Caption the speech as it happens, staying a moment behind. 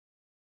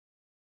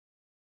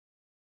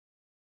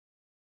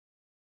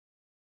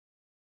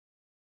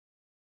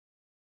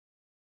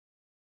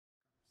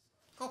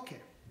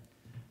Okay,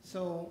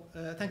 so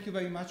thank you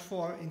very much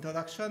for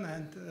introduction,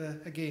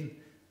 and again,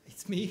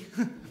 it's me.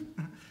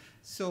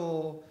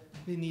 So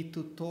we need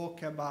to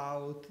talk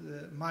about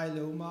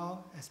myeloma,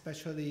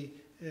 especially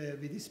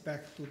with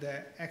respect to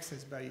the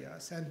access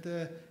barriers.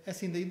 And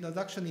as in the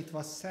introduction it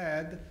was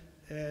said,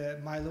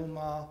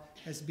 myeloma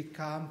has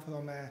become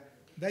from a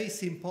very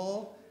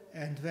simple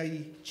and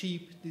very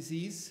cheap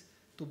disease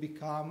to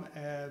become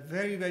a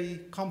very,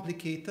 very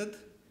complicated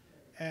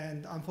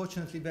and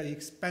unfortunately very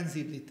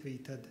expensively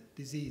treated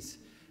disease.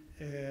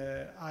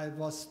 I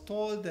was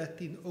told that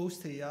in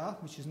Austria,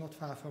 which is not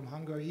far from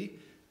Hungary,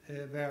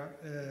 where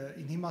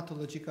in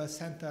hematological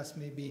centers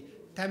maybe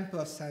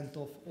 10%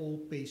 of all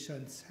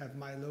patients have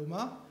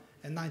myeloma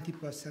and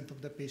 90%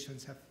 of the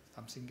patients have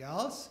something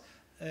else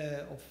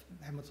of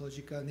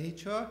hematological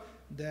nature.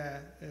 The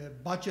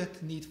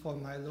budget need for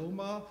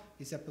myeloma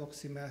is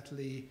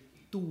approximately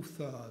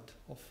 2/3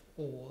 of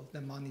all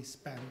the money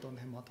spent on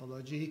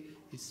hematology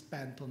is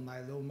spent on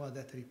myeloma.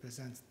 That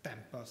represents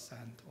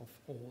 10% of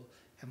all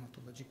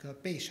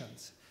hematological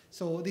patients.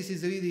 So this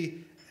is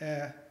really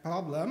a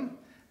problem,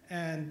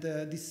 and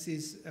this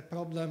is a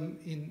problem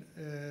in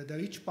the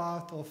rich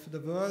part of the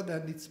world,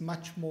 and it's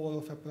much more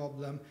of a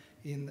problem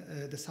in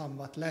the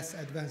somewhat less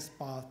advanced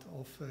part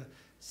of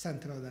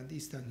Central and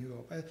Eastern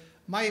Europe.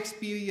 My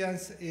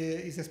experience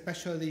is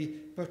especially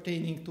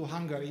pertaining to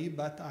Hungary,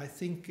 but I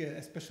think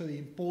especially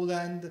in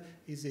Poland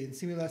is in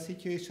similar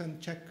situation.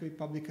 Czech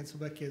Republic and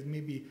Slovakia is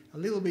maybe a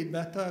little bit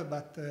better,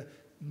 but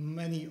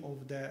many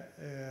of the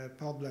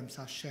problems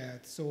are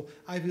shared. So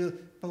I will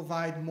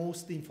provide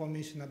most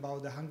information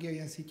about the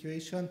Hungarian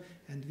situation,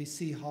 and we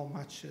see how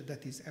much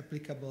that is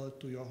applicable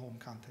to your home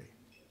country.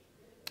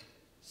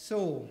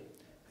 So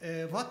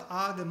what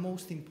are the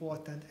most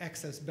important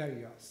access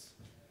barriers?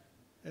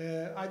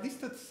 I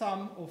listed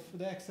some of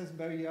the access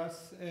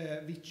barriers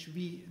which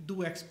we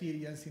do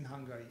experience in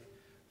Hungary.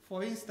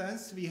 For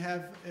instance, we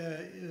have,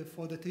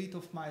 for the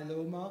treatment of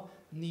myeloma,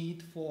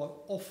 need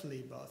for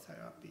off-label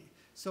therapy.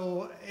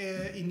 So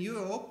in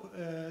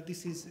Europe,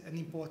 this is an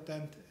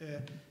important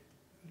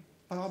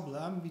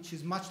problem, which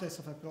is much less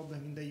of a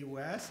problem in the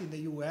US. In the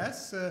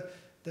US,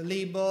 the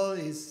label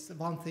is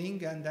one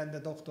thing, and then the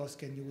doctors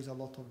can use a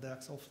lot of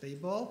drugs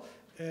off-label.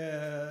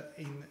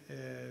 In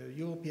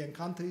European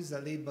countries,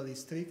 the label is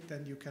strict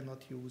and you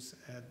cannot use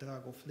a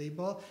drug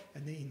off-label.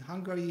 And in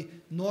Hungary,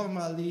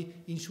 normally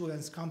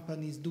insurance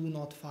companies do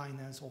not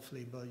finance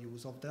off-label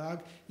use of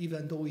drug,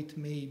 even though it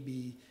may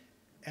be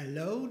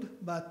allowed,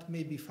 but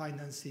maybe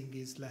financing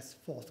is less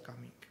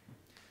forthcoming.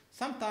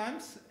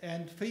 Sometimes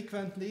and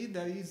frequently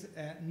there is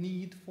a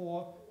need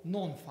for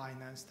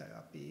non-finance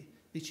therapy,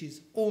 which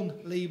is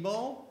on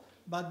label,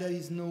 but there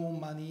is no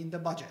money in the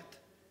budget.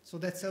 So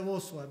that's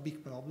also a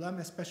big problem,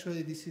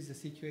 especially this is the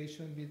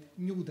situation with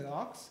new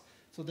drugs.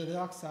 So the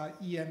drugs are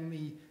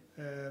EME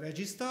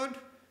registered,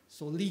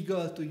 so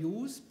legal to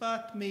use,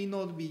 but may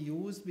not be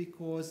used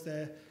because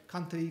the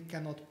country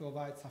cannot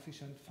provide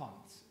sufficient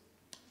funds.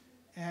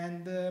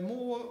 And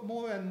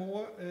more and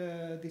more,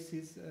 this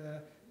is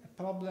a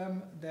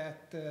problem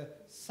that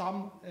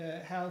some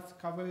health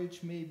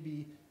coverage may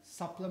be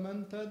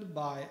supplemented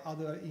by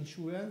other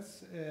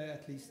insurance.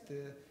 At least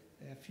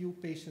a few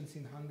patients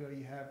in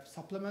Hungary have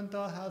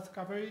supplemental health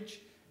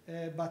coverage,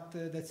 but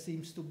that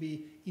seems to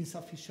be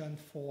insufficient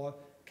for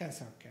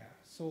cancer care.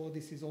 So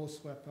this is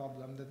also a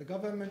problem that the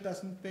government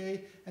doesn't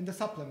pay and the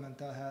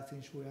supplemental health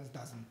insurance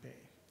doesn't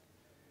pay.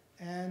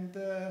 And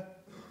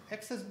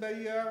access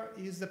barrier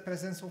is the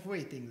presence of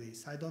waiting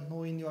lists. I don't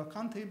know in your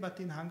country, but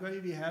in Hungary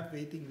we have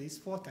waiting lists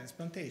for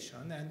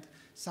transplantation, and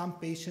some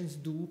patients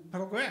do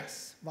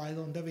progress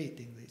while on the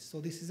waiting list.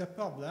 So this is a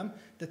problem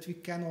that we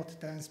cannot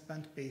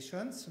transplant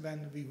patients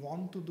when we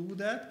want to do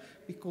that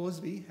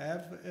because we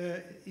have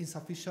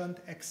insufficient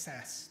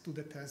access to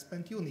the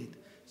transplant unit.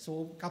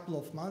 So a couple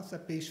of months a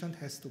patient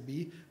has to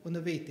be on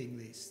a waiting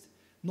list.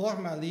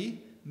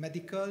 Normally,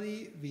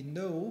 medically, we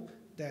know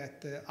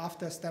that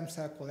after stem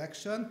cell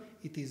collection,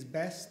 it is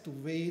best to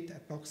wait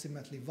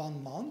approximately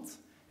 1 month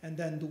and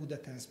then do the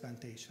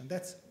transplantation.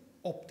 That's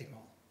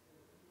optimal.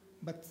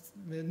 But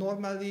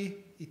normally,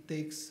 it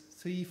takes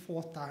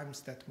 3-4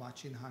 times that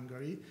much in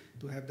Hungary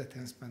to have the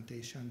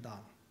transplantation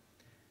done.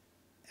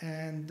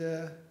 And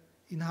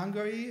in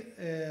Hungary,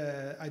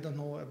 I don't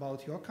know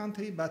about your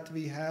country, but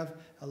we have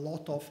a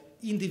lot of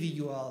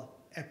individual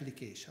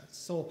applications.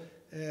 So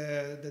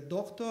the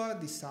doctor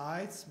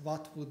decides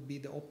what would be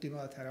the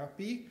optimal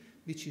therapy,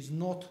 which is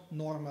not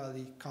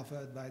normally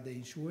covered by the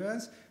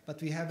insurance,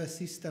 but we have a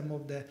system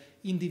of the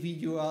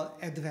individual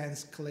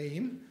advance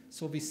claim.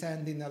 So we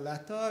send in a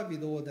letter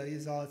with all the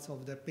results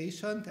of the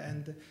patient,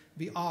 and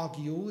we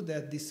argue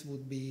that this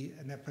would be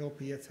an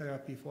appropriate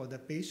therapy for the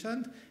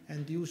patient.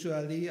 And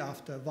usually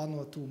after 1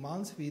 or 2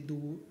 months, we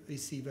do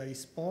receive a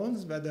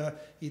response, whether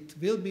it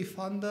will be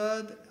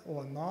funded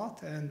or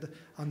not, and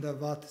under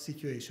what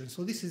situation.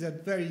 So this is a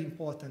very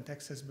important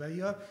access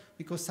barrier,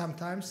 because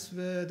sometimes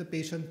the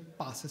patient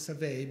passes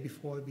away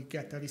before we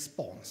get a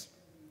response.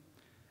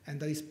 And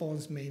the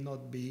response may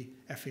not be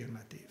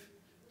affirmative,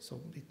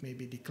 so it may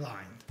be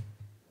declined.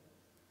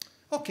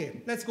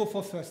 Okay, let's go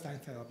for first-line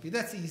therapy.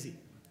 That's easy.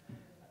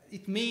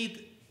 It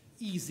made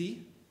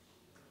easy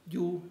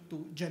due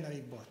to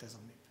generic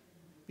bortezomib.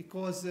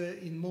 Because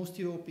in most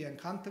European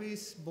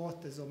countries,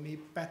 bortezomib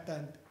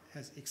patent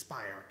has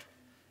expired.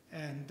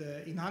 And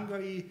in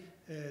Hungary,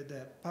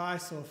 the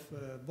price of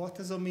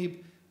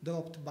bortezomib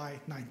dropped by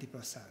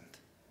 90%.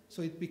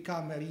 So it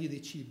became a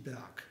really cheap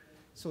drug.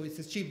 So it's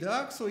a cheap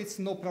drug, so it's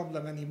no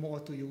problem anymore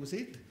to use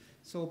it.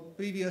 So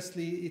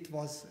previously it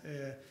was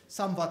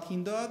somewhat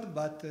hindered,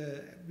 but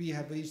we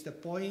have reached a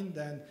point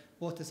that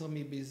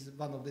bortezomib is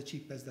one of the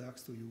cheapest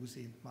drugs to use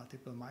in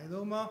multiple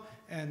myeloma,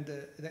 and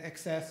the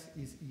access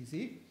is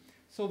easy.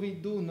 So we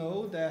do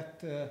know that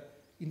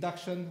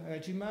induction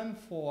regimen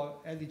for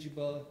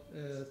eligible,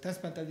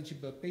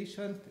 transplant-eligible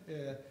patient,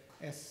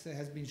 as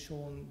has been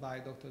shown by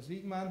Dr.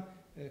 Zwiegmann,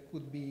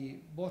 could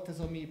be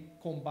bortezomib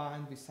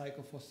combined with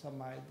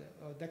cyclophosphamide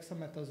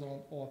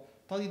dexamethasone or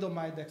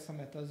thalidomide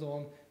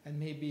dexamethasone, and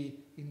maybe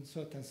in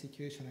certain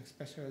situations,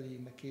 especially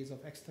in the case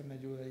of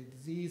extramedullary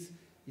disease,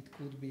 it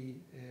could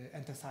be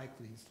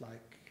anthracyclines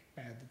like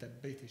PED, the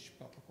British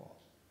protocol.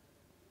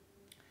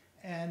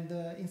 And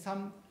in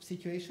some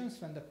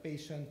situations when the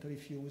patient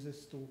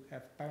refuses to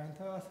have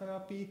parenteral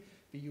therapy,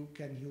 you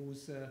can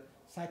use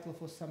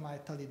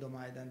cyclophosphamide,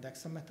 thalidomide, and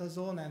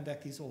dexamethasone, and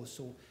that is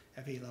also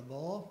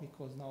available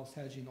because now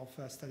Celgene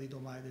offers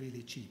thalidomide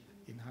really cheap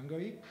in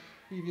Hungary.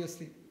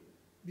 Previously,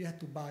 we had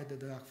to buy the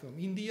drug from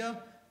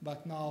India,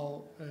 but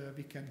now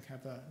we can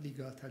have a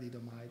legal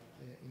thalidomide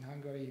in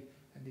Hungary,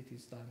 and it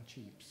is done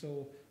cheap.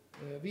 So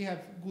we have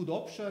good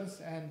options,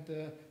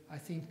 and I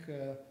think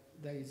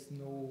there is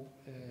no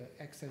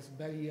access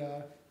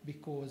barrier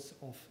because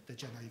of the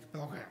generic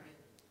program.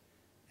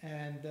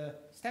 And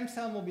stem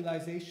cell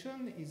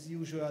mobilization is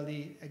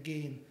usually,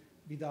 again,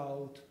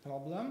 without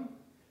problem.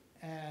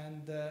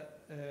 And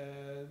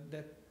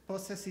the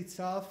process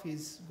itself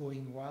is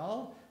going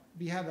well.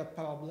 We have a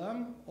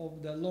problem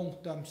of the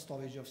long-term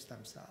storage of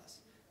stem cells,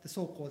 the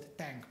so-called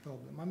tank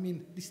problem. I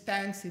mean, these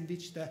tanks in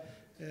which the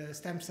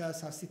stem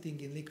cells are sitting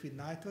in liquid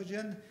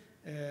nitrogen,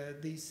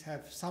 these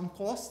have some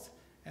cost,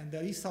 and the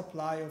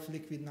resupply of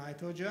liquid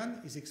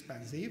nitrogen is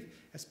expensive,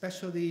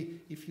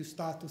 especially if you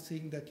start to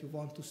think that you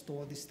want to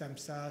store the stem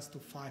cells to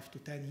 5 to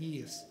 10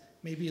 years,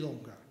 maybe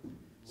longer.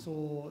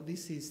 So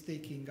this is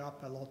taking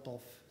up a lot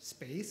of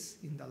space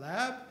in the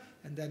lab,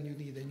 and then you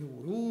need a new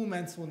room,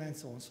 and so on and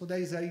so on. So there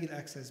is a real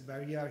access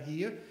barrier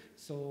here.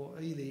 So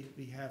really,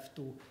 we have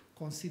to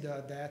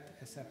consider that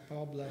as a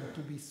problem to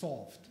be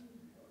solved.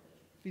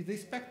 With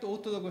respect to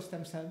autologous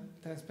stem cell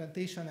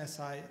transplantation, as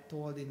I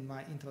told in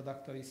my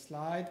introductory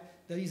slide,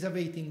 there is a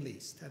waiting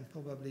list, and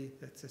probably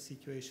that's a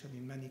situation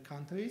in many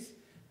countries.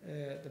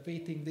 The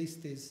waiting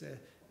list is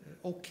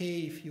okay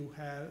if you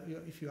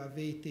are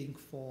waiting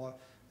for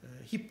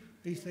hip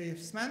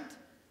replacement,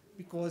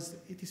 because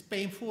it is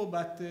painful,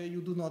 but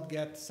you do not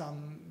get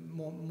some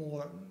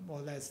more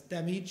or less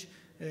damage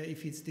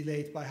if it's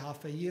delayed by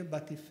half a year.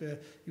 But if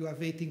you are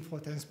waiting for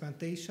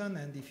transplantation,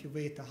 and if you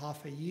wait a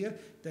half a year,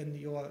 then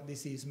your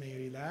disease may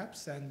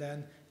relapse, and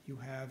then you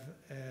have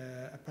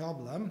a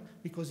problem,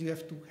 because you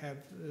have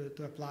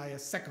to apply a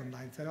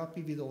second-line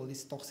therapy with all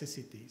these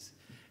toxicities.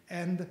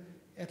 And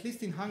at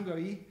least in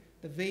Hungary,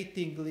 the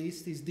waiting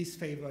list is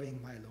disfavoring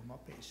myeloma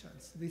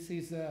patients. This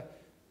is a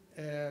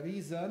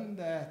reason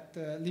that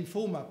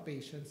lymphoma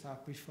patients are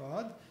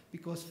preferred,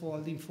 because for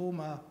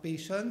lymphoma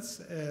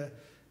patients,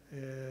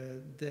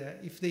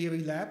 if they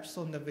relapse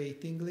on the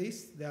waiting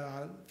list, there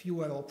are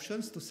fewer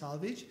options to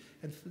salvage,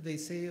 and they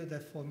say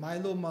that for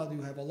myeloma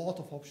you have a lot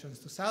of options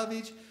to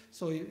salvage,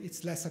 so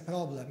it's less a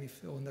problem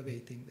if on the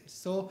waiting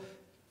list. So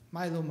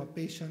myeloma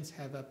patients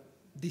have a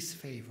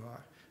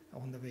disfavor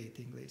on the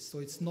waiting list. So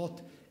it's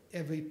not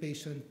every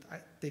patient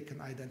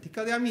taken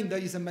identically. I mean, there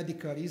is a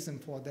medical reason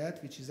for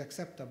that, which is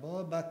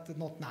acceptable, but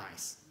not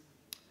nice.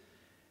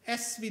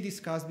 As we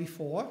discussed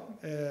before,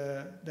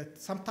 that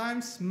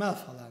sometimes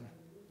melphalan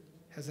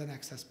has an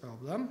access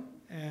problem,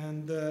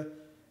 and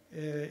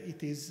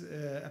it is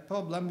a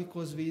problem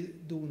because we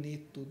do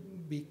need to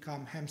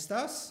become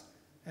hamsters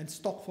and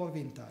stock for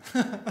winter.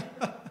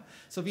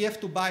 So we have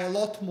to buy a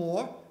lot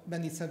more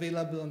when it's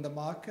available on the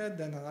market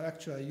than our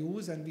actual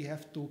use, and we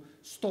have to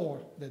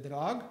store the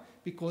drug,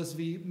 because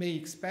we may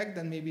expect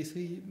that maybe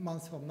 3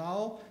 months from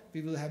now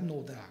we will have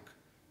no drug.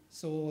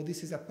 So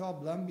this is a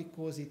problem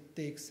because it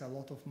takes a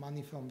lot of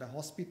money from the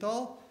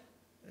hospital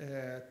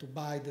to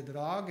buy the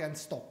drug and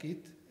stock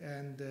it,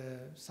 and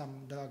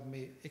some drug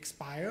may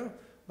expire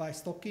by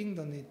stocking,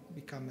 then it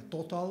becomes a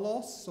total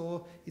loss,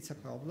 so it's a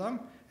problem.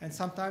 And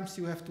sometimes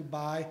you have to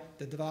buy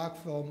the drug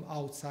from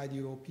outside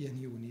European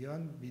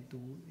Union. We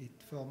do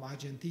it from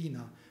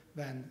Argentina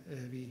when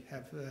we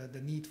have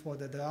the need for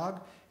the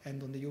drug,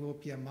 and on the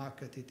European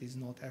market it is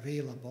not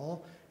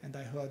available. And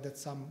I heard that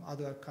some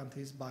other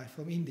countries buy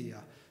from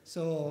India.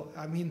 So,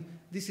 I mean,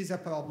 this is a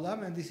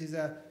problem, and this is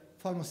a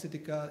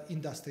pharmaceutical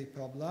industry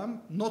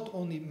problem, not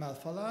only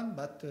melphalan,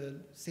 but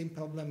same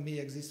problem may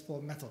exist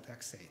for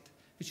methotrexate,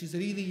 which is a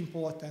really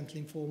important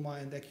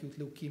lymphoma and acute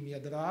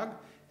leukemia drug,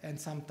 and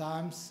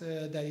sometimes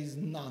there is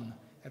none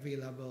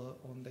available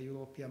on the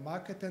European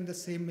market. And the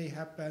same may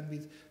happen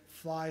with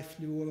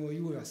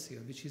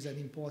 5-fluorouracil, which is an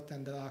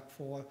important drug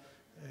for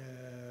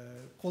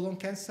colon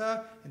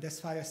cancer. And as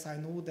far as I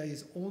know, there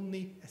is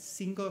only a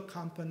single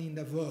company in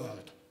the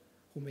world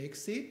who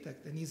makes it,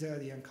 an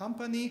Israeli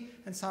company,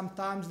 and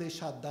sometimes they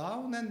shut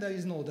down and there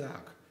is no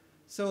drug.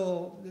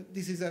 So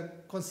this is a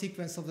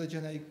consequence of the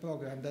generic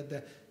program, that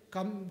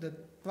the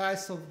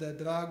price of the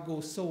drug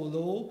goes so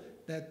low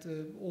that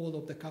all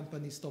of the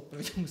companies stop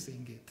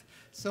producing it.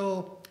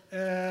 So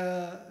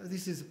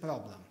this is a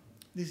problem.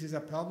 This is a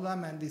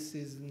problem, and this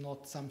is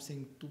not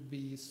something to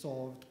be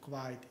solved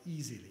quite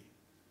easily.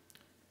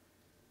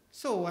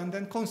 So, and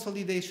then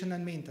consolidation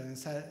and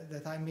maintenance,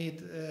 that I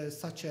made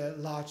such a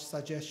large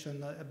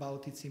suggestion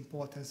about its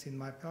importance in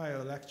my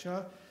prior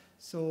lecture.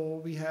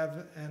 So we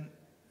have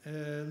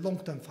a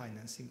long-term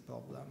financing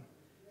problem.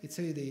 It's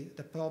really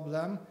the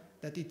problem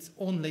that its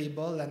own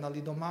label,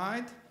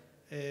 lenalidomide,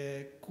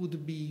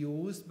 could be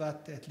used,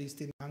 but at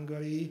least in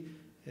Hungary,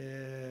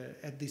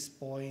 at this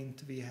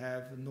point, we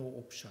have no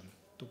option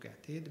to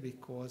get it,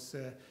 because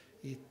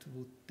it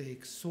would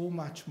take so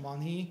much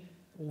money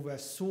over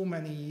so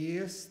many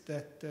years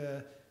that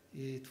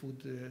it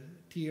would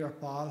tear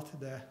apart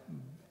the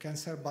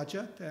cancer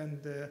budget,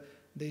 and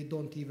they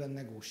don't even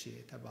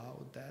negotiate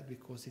about that,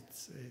 because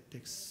it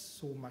takes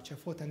so much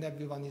effort, and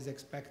everyone is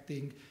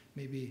expecting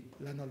maybe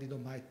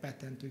lenalidomide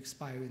patent to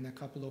expire in a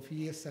couple of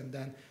years, and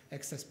then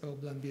access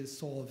problem will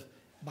solve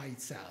by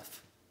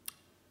itself.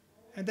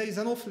 And there is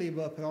an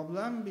off-label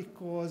problem,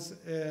 because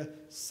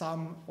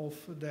some of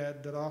the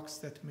drugs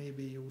that may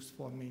be used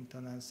for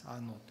maintenance are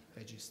not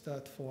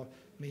registered for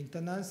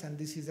maintenance, and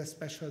this is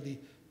especially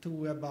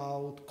true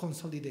about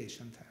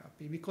consolidation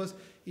therapy, because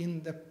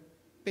in the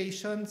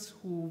patients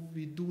who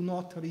we do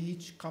not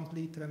reach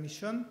complete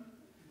remission,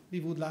 we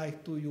would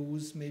like to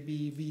use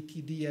maybe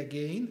VTD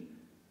again,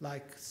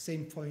 like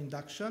same for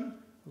induction,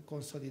 for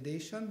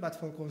consolidation, but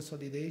for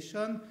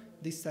consolidation,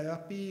 this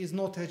therapy is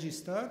not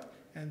registered,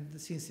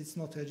 and since it's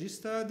not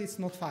registered, it's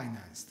not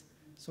financed.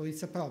 So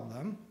it's a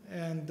problem,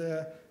 and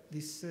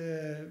this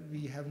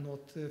we have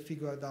not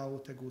figured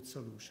out a good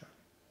solution.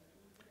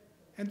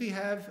 And we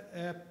have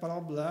a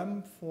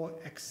problem for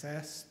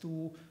access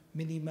to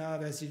minimal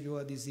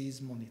residual disease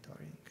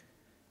monitoring,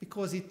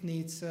 because it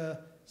needs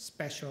a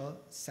special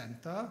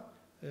center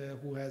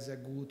who has a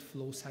good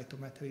flow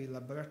cytometry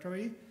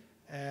laboratory,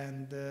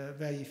 and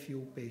very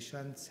few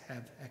patients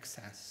have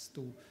access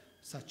to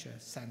such a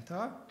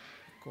center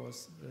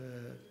because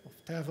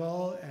of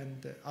travel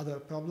and other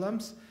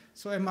problems.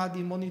 So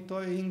MRD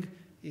monitoring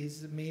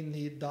is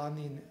mainly done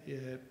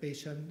in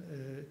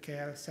patient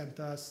care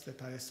centers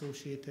that are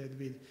associated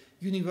with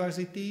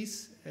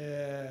universities,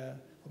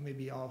 or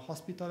maybe our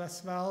hospital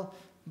as well,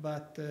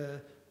 but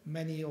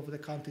many of the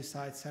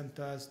countryside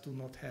centers do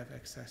not have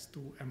access to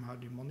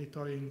MRD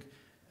monitoring,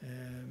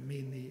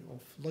 mainly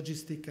of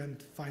logistic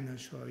and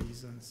financial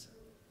reasons.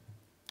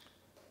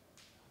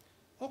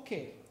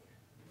 Okay.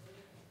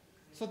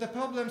 So the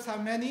problems are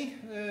many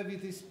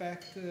with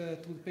respect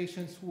to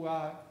patients who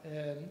are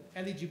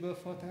eligible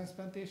for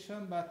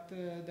transplantation, but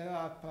there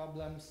are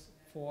problems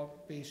for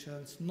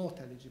patients not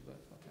eligible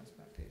for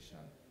transplantation.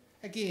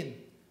 Again,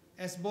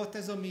 as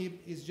bortezomib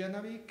is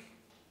generic,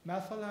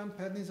 melphalan,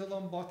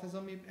 prednisolone,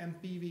 bortezomib,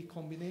 MPV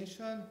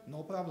combination,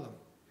 no problem.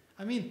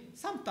 I mean,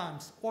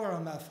 sometimes oral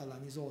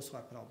melphalan is also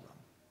a problem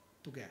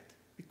to get,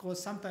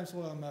 because sometimes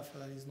oral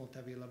melphalan is not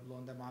available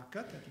on the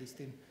market, at least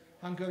in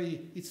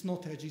Hungary, it's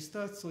not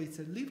registered, so it's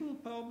a little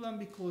problem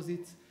because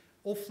it's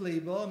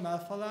off-label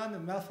melphalan,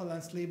 and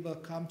melphalan's label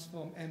comes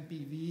from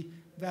MPV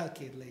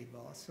Velcade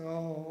label.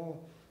 So,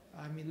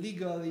 I mean,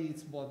 legally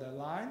it's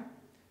borderline.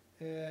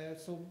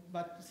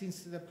 But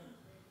since the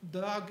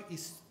drug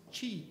is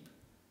cheap,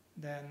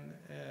 then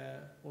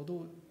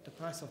although the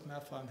price of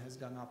melphalan has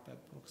gone up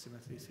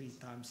approximately 3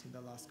 times in the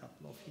last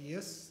couple of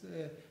years,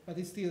 but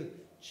it's still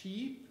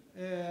cheap.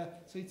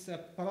 So it's a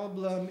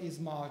problem is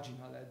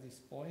marginal at this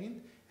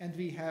point, and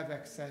we have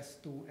access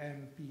to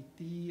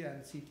MPT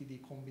and CTD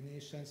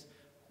combinations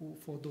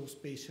for those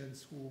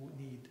patients who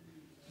need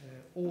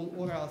all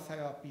oral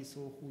therapy,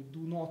 so who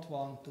do not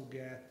want to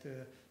get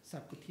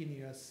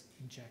subcutaneous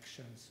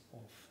injections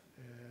of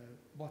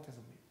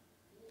bortezomib.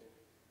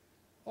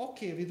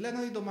 Okay, with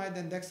lenalidomide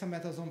and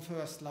dexamethasone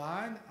first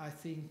line, I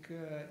think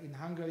in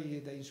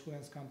Hungary the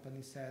insurance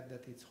company said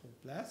that it's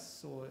hopeless,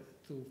 so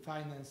to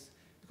finance,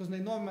 because they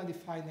normally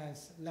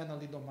finance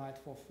lenalidomide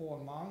for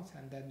 4 months,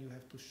 and then you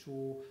have to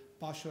show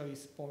partial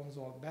response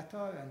or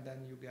better, and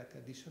then you get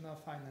additional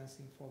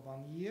financing for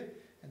 1 year,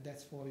 and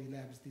that's for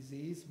relapsed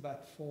disease.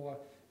 But for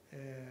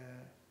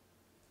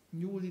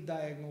newly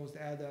diagnosed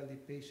elderly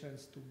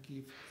patients to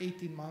give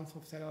 18 months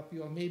of therapy,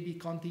 or maybe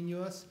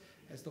continuous,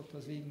 as Dr.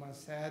 Zwiegmann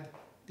said,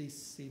 this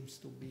seems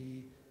to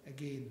be,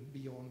 again,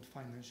 beyond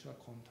financial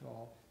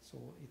control, so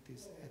it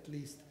is at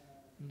least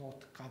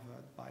not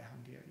covered by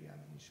Hungarian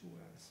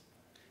insurance.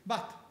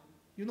 But,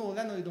 you know,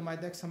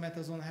 lenalidomide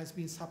dexamethasone has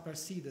been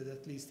superseded,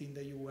 at least in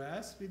the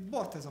US, with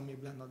bortezomib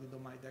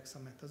lenalidomide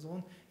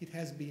dexamethasone. It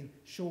has been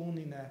shown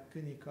in a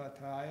clinical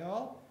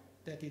trial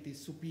that it is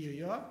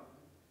superior.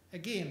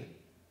 Again,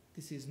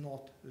 this is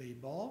not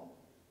label,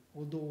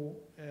 although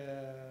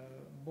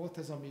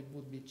bortezomib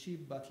would be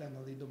cheap, but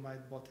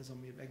lenalidomide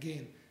bortezomib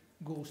again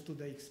goes to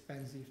the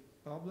expensive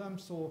problem.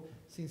 So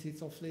since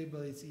it's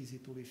off-label, it's easy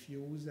to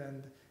refuse,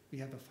 and we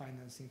have a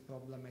financing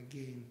problem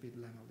again with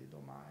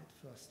lenalidomide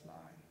first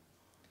line.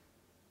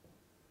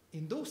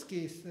 In those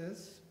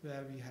cases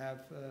where we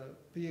have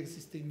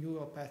pre-existing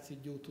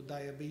neuropathy due to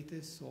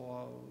diabetes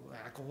or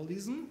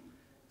alcoholism,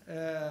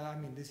 I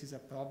mean, this is a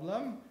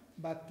problem,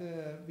 but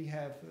we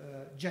have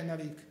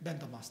generic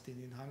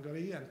bendamustine in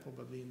Hungary and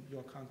probably in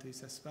your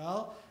countries as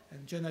well.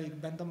 And generic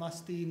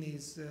bendamustine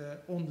is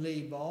on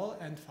label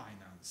and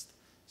financed.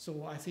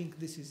 So I think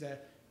this is a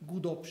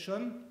good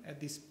option at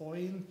this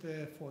point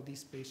for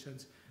these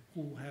patients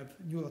who have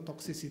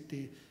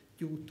neurotoxicity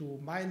due to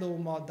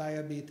myeloma,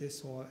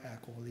 diabetes, or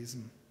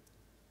alcoholism.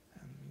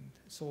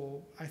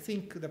 So I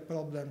think the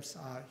problems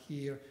are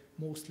here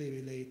mostly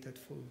related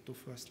to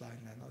first-line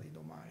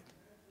lenalidomide.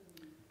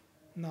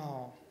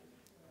 Now,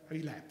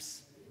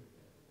 relapse.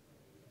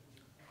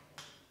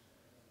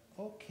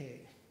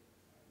 Okay,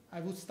 I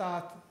would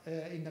start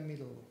in the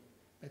middle.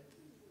 But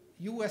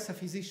you as a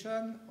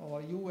physician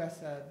or you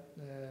as a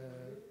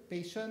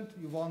patient,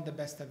 you want the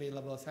best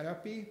available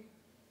therapy.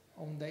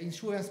 On the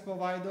insurance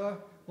provider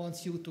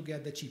wants you to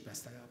get the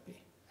cheapest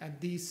therapy. And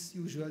these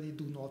usually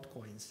do not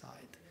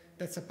coincide.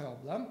 That's a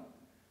problem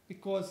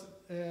because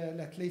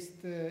at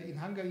least in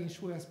Hungary,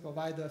 insurance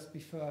providers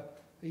prefer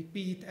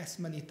repeat as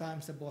many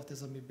times the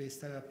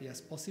bortezomib-based therapy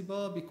as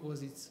possible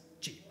because it's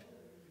cheap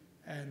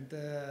and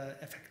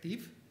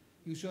effective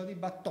usually,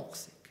 but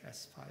toxic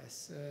as far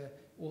as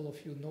all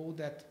of you know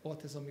that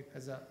bortezomib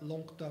has a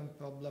long-term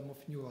problem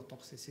of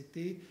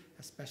neurotoxicity,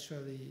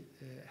 especially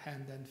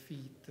hand and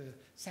feet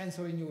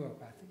sensory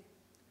neuropathy.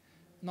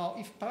 Now,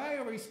 if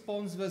prior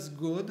response was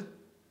good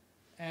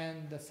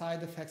and the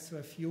side effects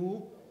were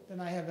few, then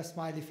I have a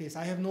smiley face.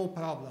 I have no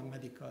problem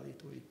medically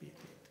to repeat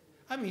it.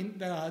 I mean,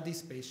 there are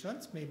these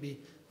patients,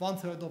 maybe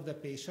 1/3 of the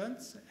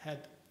patients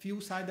had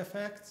few side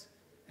effects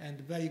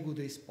and very good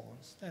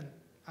response. Then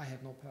I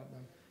have no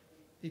problem.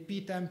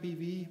 Repeat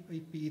MPV,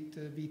 repeat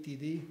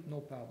VTD,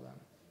 no problem.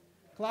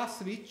 Class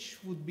switch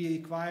would be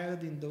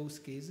required in those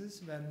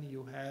cases when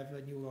you have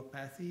a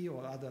neuropathy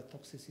or other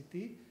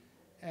toxicity.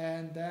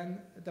 And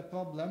then the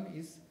problem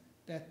is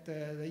that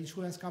the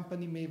insurance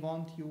company may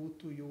want you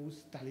to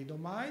use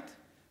thalidomide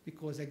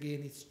because,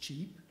 again, it's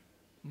cheap,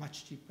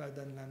 much cheaper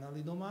than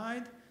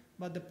lenalidomide.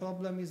 But the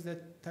problem is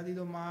that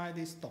thalidomide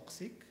is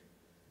toxic,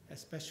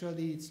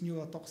 especially its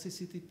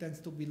neurotoxicity tends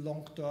to be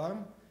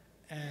long-term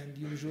and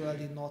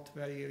usually not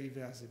very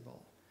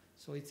reversible.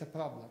 So it's a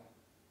problem.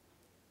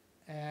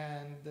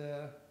 And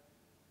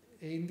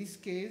in this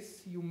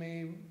case, you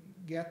may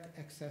get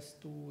access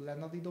to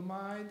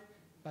lenalidomide,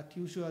 but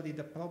usually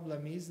the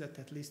problem is that,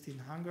 at least in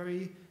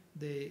Hungary,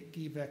 they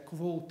give a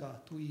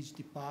quota to each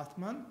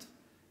department.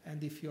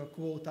 And if your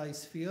quota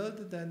is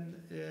filled, then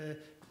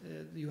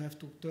you have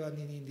to turn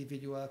in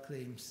individual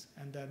claims.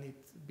 And then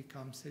it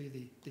becomes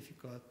really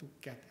difficult to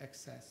get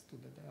access to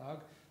the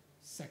drug.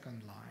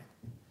 Second line.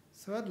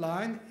 Third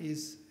line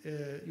is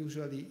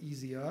usually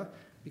easier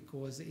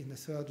because in the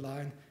third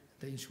line,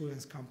 the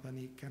insurance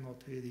company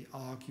cannot really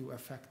argue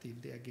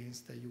effectively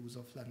against the use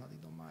of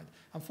lenalidomide.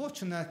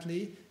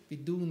 Unfortunately, we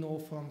do know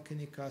from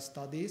clinical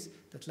studies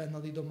that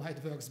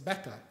lenalidomide works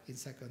better in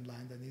second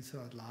line than in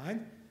third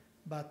line,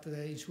 but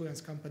the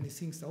insurance company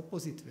thinks the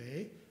opposite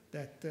way,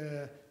 that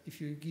if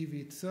you give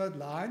it third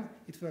line,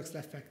 it works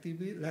less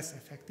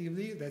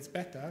effectively. That's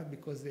better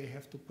because they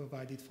have to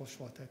provide it for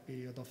shorter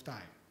period of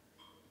time.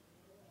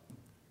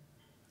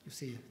 You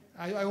see,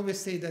 I always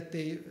say that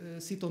they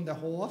sit on the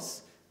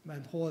horse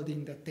and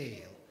holding the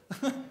tail.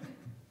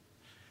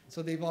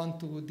 So they want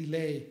to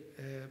delay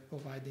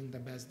providing the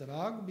best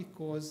drug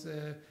because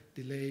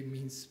delay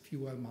means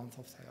fewer months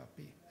of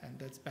therapy, and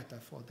that's better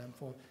for them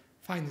for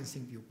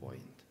financing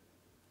viewpoint.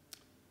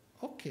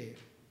 Okay,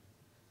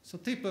 so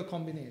triple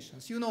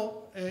combinations. You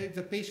know, if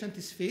the patient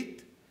is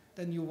fit,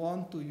 then you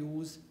want to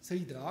use 3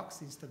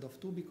 drugs instead of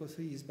 2 because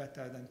 3 is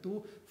better than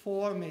 2.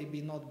 4 may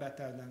be not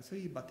better than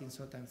 3, but in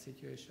certain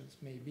situations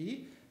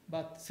maybe.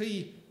 But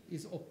 3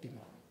 is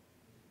optimal.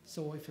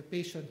 So if a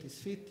patient is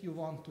fit, you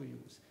want to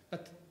use.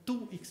 But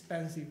 2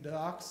 expensive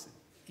drugs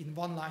in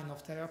one line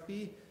of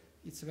therapy,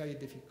 it's very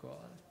difficult.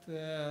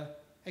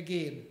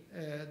 Again,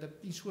 the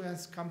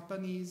insurance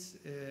companies,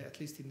 at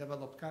least in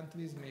developed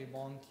countries, may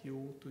want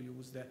you to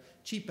use the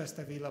cheapest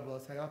available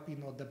therapy,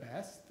 not the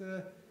best.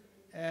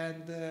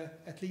 And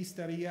at least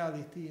the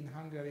reality in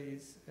Hungary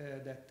is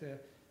that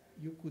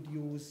you could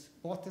use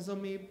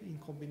bortezomib in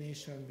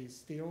combination with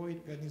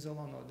steroid,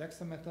 prednisolone or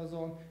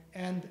dexamethasone,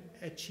 and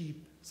a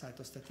cheap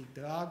cytostatic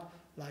drug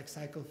like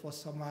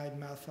cyclophosphamide,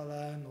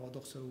 melphalan, or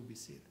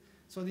doxorubicin.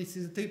 So this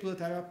is a triple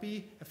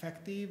therapy,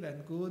 effective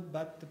and good,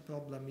 but the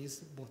problem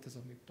is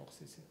bortezomib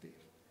toxicity.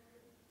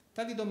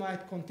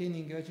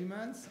 Thalidomide-containing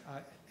regimens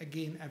are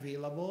again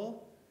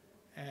available,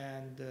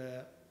 and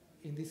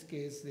in this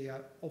case they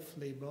are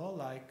off-label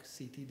like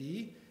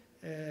CTD,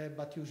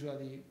 but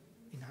usually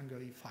in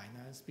Hungary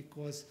financed,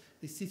 because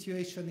the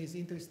situation is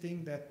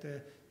interesting that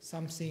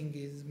something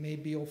is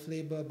maybe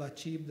off-label but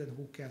cheap, then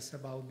who cares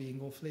about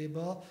being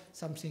off-label?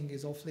 Something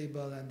is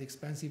off-label and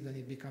expensive, then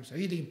it becomes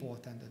really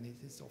important and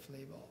it is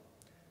off-label.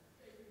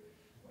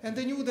 And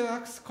the new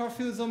drugs,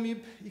 carfilzomib,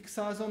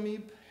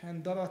 ixazomib,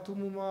 and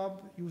daratumumab,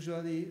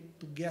 usually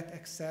to get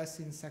access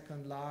in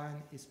second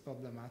line is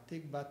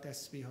problematic, but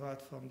as we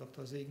heard from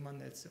Dr.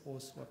 Ziegman, it's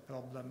also a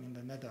problem in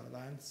the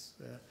Netherlands,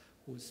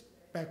 whose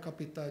per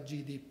capita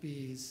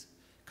GDP is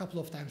a couple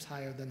of times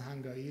higher than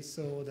Hungary,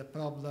 so the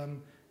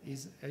problem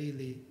is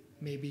really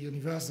maybe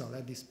universal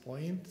at this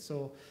point.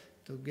 So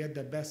to get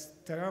the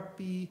best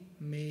therapy,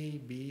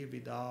 maybe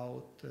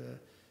without,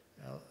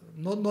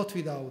 not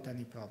without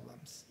any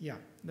problems. Yeah,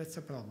 that's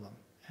a problem.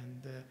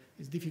 And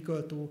it's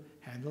difficult to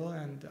handle,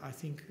 and I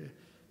think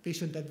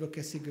patient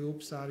advocacy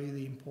groups are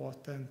really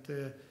important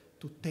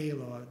to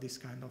tailor this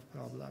kind of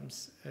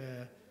problems,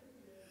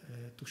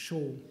 to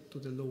show to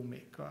the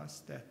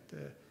lawmakers that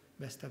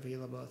best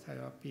available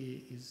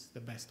therapy is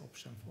the best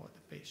option for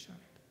the patient.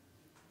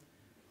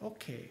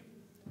 Okay,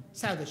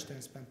 salvage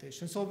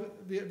transplantation. So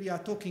we are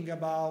talking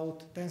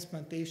about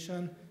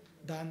transplantation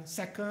done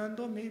second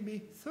or maybe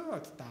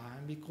third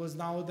time, because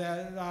now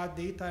there are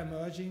data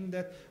emerging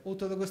that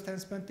autologous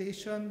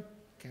transplantation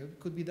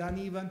could be done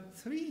even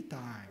 3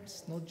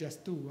 times, not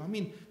just 2. I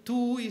mean,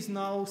 2 is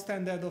now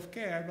standard of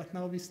care, but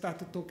now we start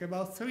to talk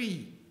about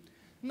 3.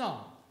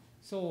 Now,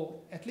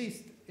 so at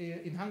least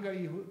in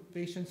Hungary,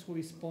 patients who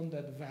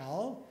responded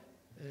well,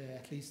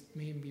 at least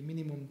maybe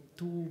minimum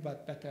 2,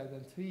 but better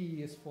than 3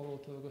 years for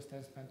autologous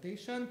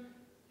transplantation,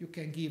 you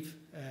can give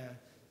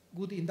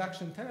good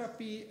induction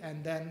therapy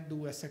and then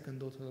do a second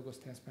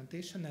autologous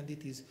transplantation, and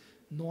it is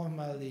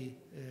normally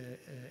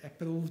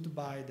approved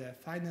by the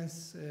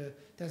finance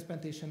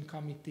transplantation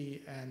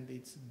committee, and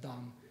it's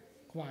done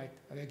quite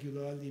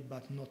regularly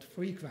but not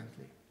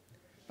frequently.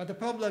 But the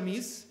problem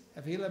is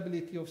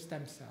availability of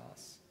stem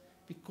cells,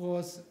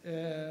 because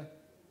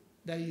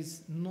there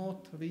is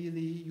not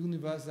really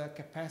universal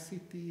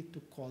capacity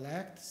to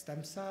collect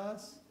stem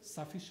cells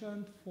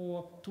sufficient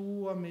for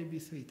 2 or maybe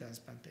 3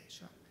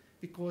 transplantation,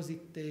 because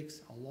it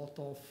takes a lot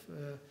of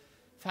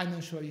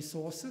financial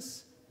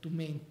resources to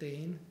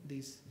maintain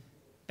these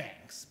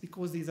banks,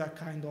 because these are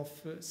kind of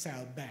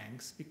cell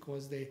banks,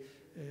 because they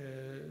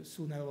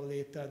sooner or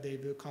later they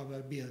will cover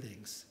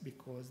buildings,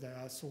 because there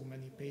are so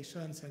many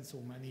patients and so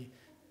many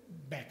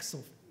bags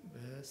of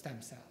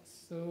stem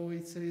cells. So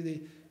it's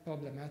really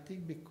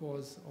problematic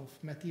because of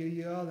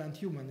material and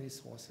human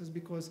resources,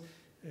 because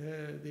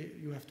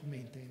you have to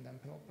maintain them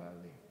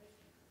properly.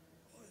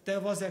 There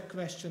was a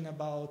question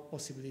about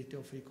possibility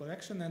of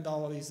recollection, and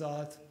our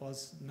result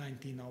was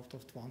 19 out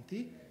of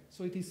 20.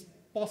 So it is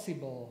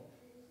possible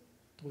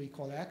to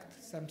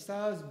recollect stem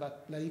cells,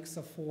 but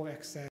Plerixafor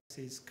excess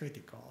is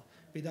critical.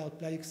 Without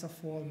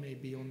Plerixafor,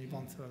 maybe only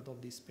 1/3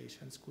 of these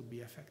patients could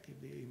be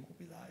effectively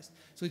immobilized.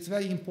 So it's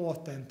very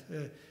important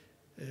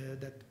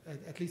that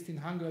at least in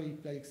Hungary,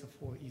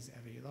 Plerixafor is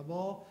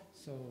available,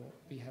 so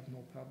we have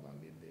no problem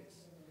with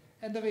this.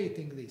 And the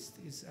waiting list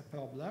is a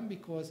problem,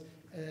 because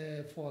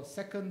for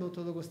second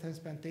autologous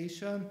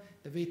transplantation,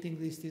 the waiting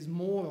list is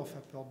more of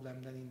a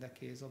problem than in the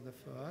case of the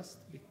first,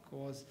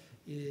 because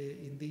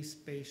in these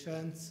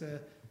patients,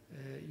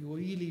 you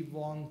really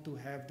want to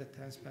have the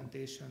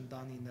transplantation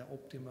done in the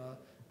optimal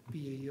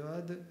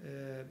period.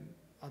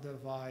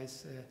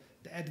 Otherwise,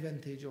 the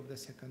advantage of the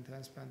second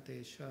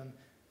transplantation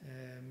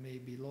may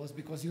be lost,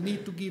 because you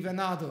need to give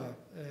another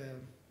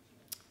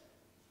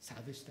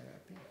salvage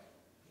therapy.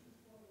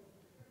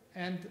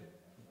 And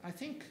I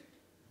think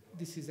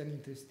this is an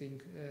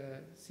interesting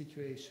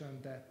situation,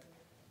 that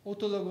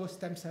autologous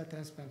stem cell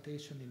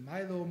transplantation in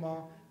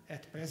myeloma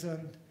at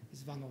present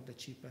is one of the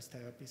cheapest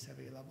therapies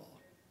available.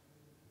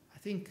 I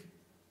think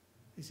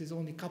this is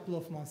only a couple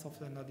of months of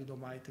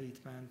lenalidomide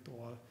treatment,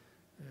 or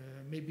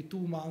maybe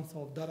 2 months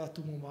of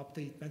daratumumab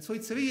treatment. So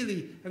it's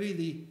really,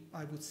 really,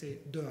 I would say,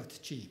 dirt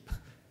cheap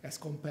as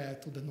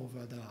compared to the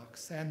novel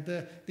drugs. And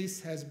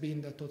this has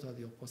been the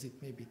totally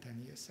opposite maybe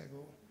 10 years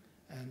ago.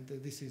 And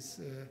this is,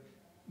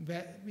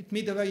 it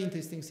made a very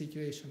interesting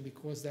situation,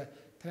 because the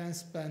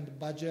transplant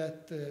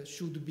budget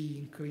should be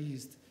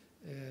increased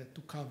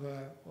to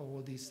cover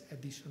all these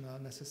additional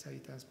necessary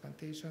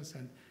transplantations.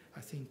 And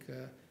I think,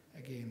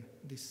 again,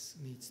 this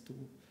needs to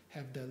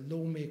have the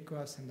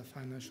lawmakers and the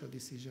financial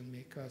decision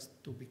makers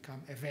to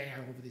become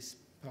aware of this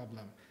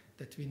problem,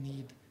 that we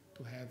need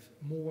to have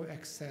more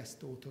access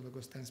to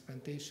autologous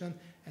transplantation,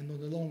 and in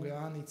the long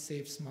run it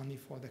saves money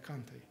for the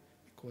country,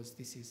 because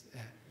this is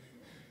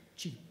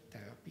cheap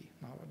therapy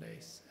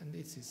nowadays. And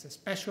this is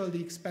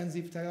especially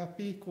expensive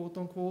therapy, quote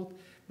unquote,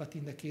 but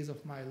in the case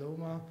of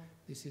myeloma,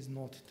 this is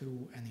not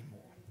true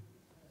anymore.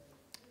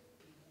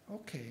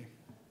 Okay.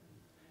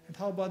 And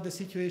how about the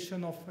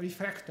situation of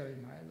refractory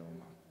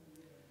myeloma?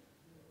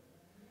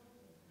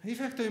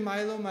 Refractory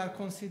myeloma are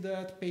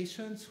considered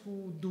patients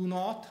who do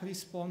not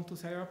respond to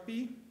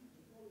therapy,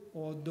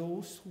 or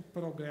those who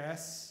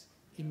progress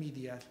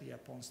immediately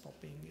upon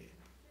stopping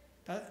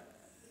it.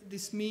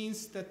 this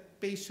means that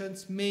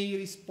patients may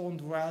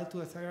respond well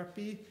to a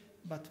therapy,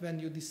 but when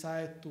you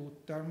decide to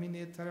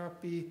terminate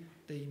therapy,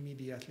 they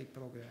immediately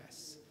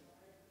progress.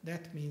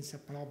 That means a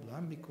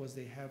problem because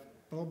they have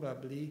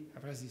probably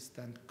a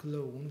resistant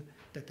clone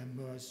that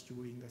emerged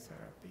during the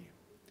therapy.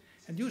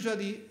 And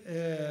usually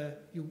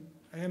you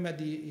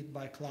remedy it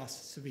by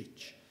class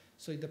switch.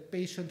 So if the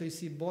patient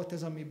receives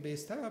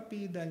bortezomib-based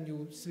therapy, then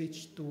you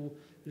switch to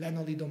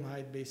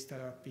lenalidomide-based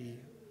therapy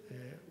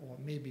or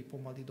maybe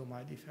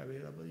pomalidomide if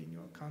available in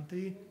your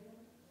country.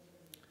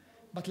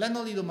 But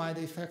lenalidomide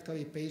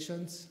refractory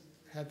patients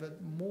have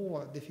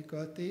more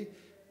difficulty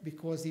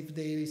because if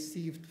they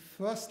received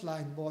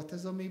first-line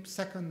bortezomib,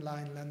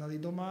 second-line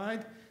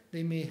lenalidomide,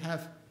 they may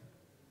have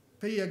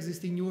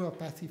pre-existing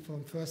neuropathy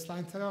from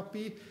first-line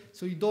therapy,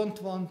 so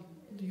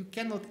you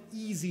cannot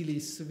easily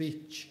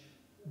switch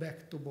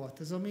back to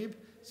bortezomib,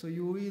 so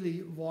you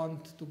really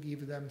want to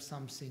give them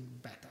something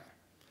better,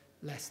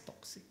 less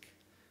toxic.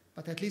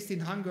 But at least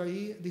in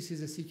Hungary, this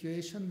is a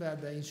situation where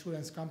the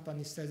insurance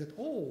company says that,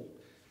 oh,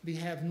 we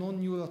have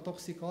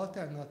non-neurotoxic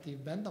alternative,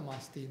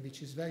 bendamustine,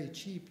 which is very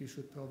cheap, you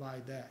should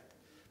provide that.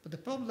 But the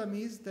problem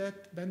is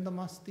that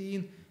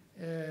bendamustine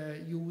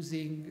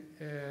using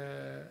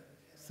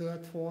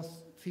third,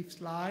 fourth, fifth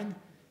line,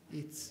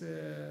 it's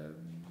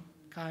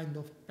kind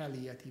of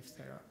palliative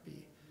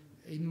therapy.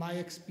 In my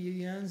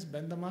experience,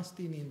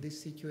 bendamustine in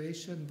this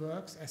situation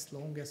works as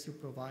long as you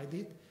provide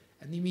it,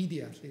 and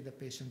immediately the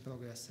patient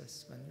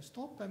progresses when you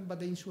stop. But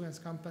the insurance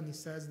company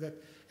says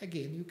that,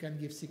 again, you can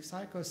give 6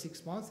 cycles,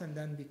 6 months, and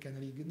then we can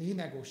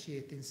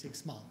renegotiate in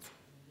 6 months.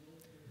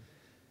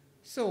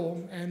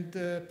 So, and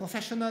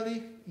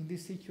professionally, in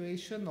this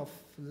situation of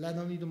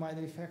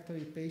lenalidomide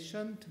refractory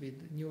patient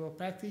with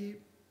neuropathy,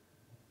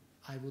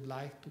 I would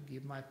like to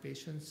give my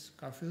patients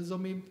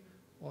carfilzomib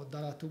or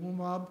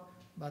daratumumab,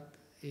 but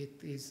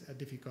it is a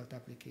difficult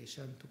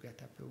application to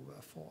get approval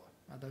for.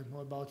 I don't know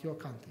about your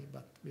country,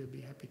 but we'll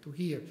be happy to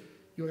hear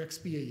your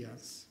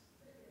experience.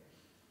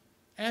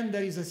 And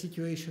there is a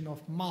situation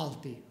of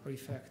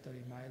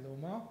multi-refractory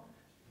myeloma.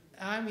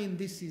 I mean,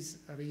 this is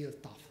a real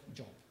tough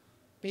job.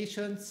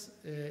 Patients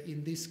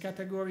in this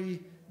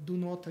category do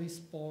not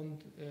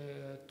respond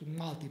to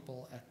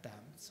multiple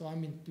attempts. So I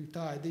mean, you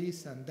try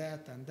this and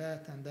that and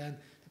that, and then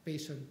the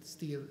patient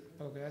still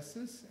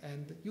progresses.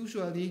 And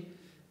usually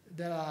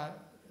there are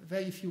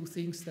very few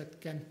things that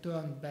can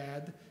turn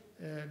bad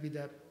with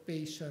a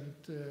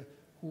patient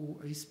who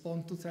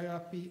respond to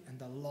therapy,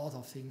 and a lot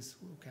of things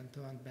who can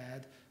turn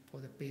bad for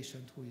the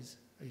patient who is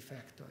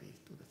refractory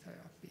to the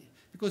therapy.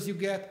 Because you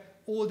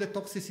get all the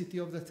toxicity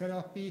of the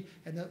therapy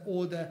and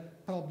all the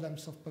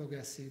problems of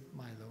progressive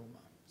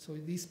myeloma. So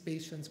this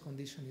patient's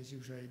condition is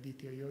usually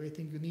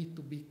deteriorating. You need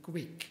to be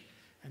quick.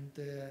 And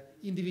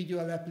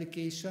individual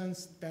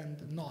applications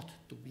tend not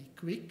to be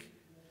quick.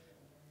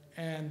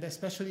 And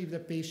especially if the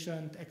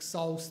patient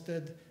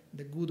exhausted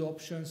the good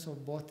options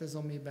of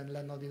bortezomib and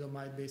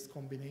lenalidomide-based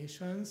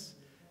combinations.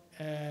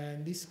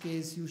 In this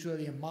case,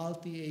 usually a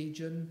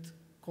multi-agent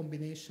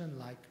combination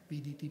like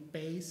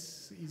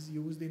PDT-PACE is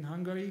used in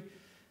Hungary.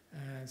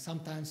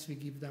 Sometimes we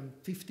give them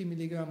 50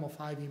 milligram of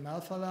IV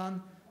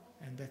melphalan,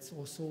 and that's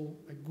also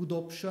a good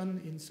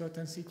option in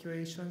certain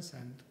situations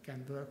and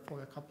can work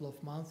for a couple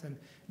of months and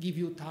give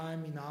you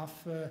time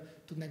enough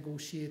to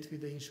negotiate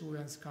with the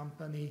insurance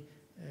company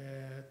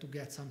to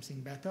get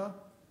something better.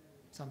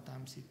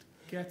 Sometimes it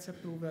gets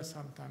approval,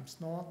 sometimes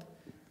not.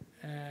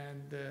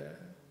 And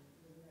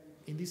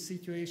in these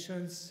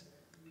situations,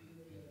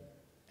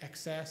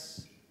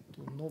 access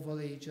to novel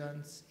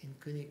agents in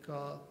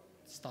clinical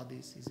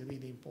studies is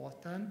really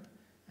important.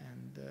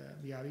 And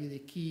we are really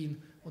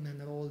keen on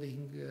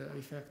enrolling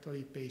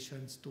refractory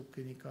patients to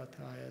clinical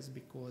trials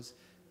because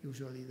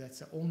usually that's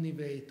the only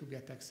way to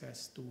get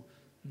access to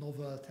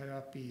novel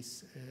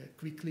therapies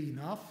quickly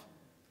enough.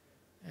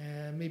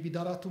 Maybe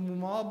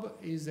daratumumab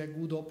is a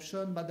good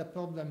option, but the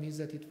problem is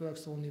that it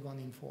works only 1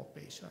 in 4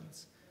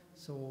 patients.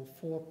 So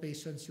 4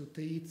 patients you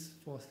treat,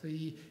 for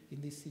 3 in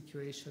this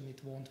situation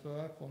it won't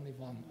work, only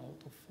 1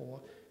 out of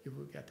 4 you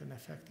will get an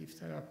effective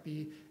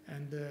therapy.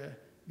 And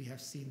we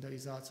have seen the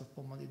results of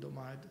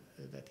pomalidomide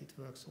that it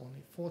works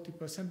only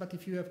 40%, but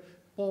if you have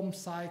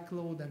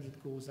pom-cyclo, then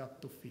it goes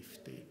up to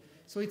 50.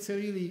 So it's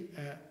really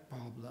a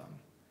problem.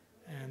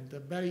 And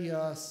the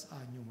barriers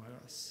are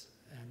numerous.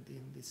 And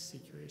in this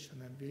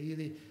situation, and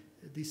really,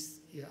 this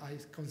I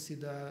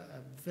consider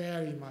a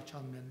very much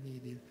unmet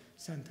need in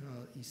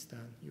Central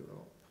Eastern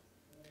Europe.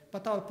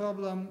 But our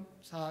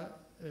problems are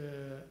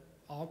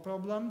our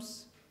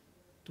problems.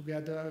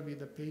 Together with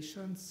the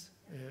patients,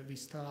 we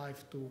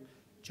strive to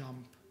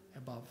jump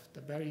above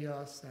the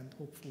barriers and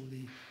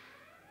hopefully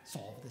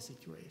solve the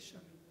situation.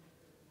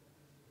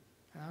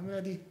 I'm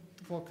ready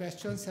for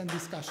questions and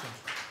discussion.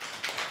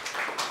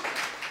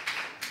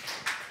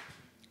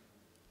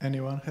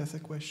 Anyone has a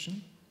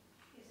question?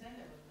 Yes, I have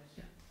a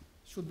question.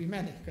 Yeah. Should be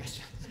many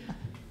questions.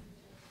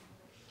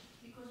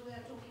 Because we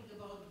are talking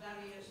about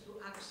barriers to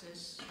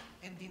access,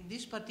 and in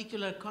this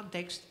particular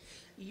context,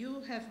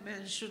 you have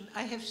mentioned,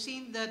 I have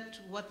seen that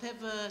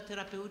whatever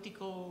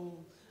therapeutical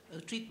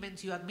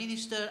treatments you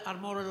administer are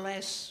more or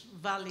less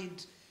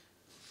valid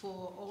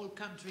for all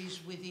countries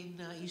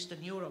within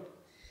Eastern Europe.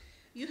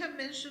 You have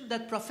mentioned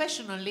that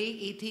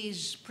professionally it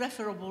is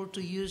preferable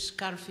to use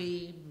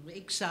Carfi,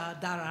 ICSA,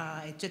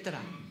 DARA, etc.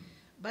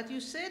 But you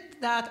said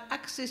that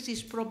access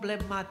is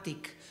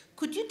problematic.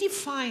 Could you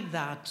define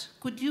that?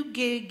 Could you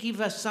give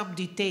us some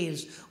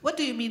details? What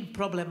do you mean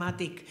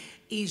problematic?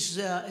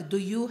 Do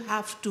you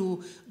have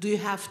to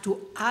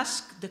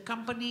ask the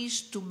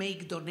companies to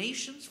make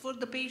donations for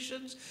the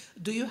patients?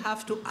 Do you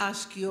have to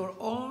ask your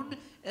own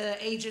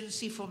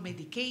agency for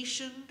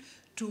medication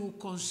to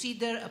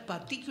consider a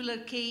particular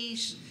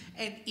case?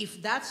 And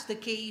if that's the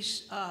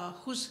case,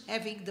 who's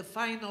having the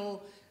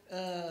final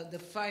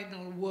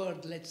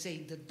word? Let's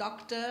say the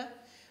doctor,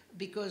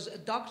 because a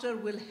doctor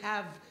will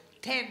have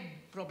 10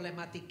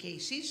 problematic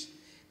cases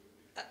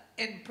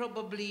and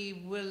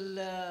probably will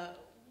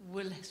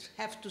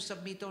have to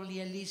submit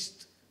only a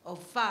list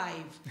of 5.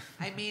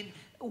 I mean,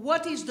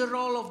 what is the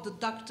role of the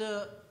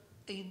doctor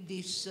in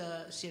this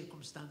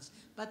circumstance?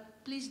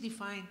 But please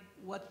define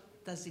what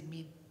does it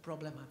mean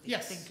problematic.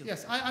 Yes, thank you.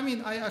 yes. I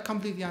mean, I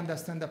completely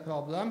understand the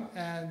problem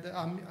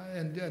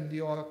and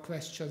your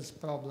question's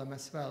problem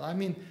as well. I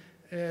mean,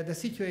 the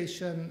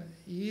situation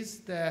is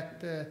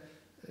that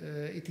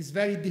it is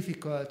very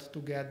difficult to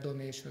get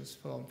donations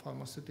from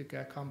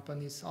pharmaceutical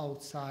companies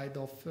outside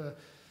of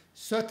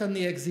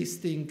certainly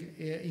existing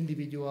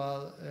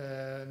individual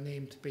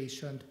named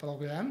patient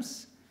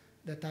programs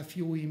that are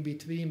few in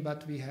between,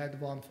 but we had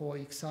one for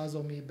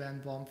ixazomib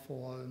and one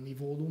for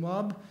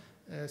nivolumab.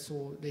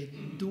 So they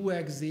do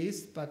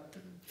exist, but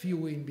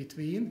few in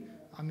between.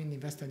 I mean, in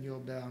Western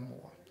Europe there are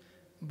more.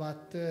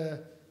 But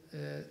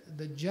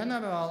the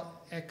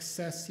general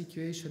access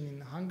situation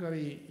in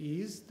Hungary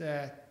is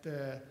that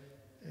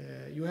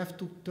you have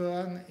to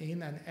turn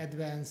in an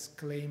advance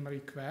claim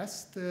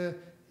request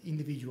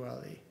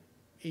individually.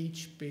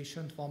 Each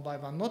patient one by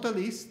one, not a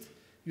list.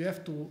 You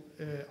have to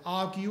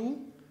argue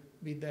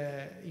with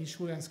the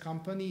insurance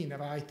company in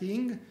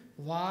writing,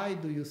 why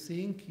do you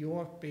think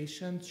your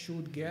patient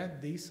should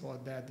get this or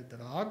that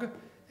drug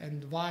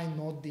and why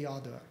not the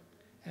other?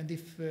 And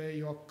if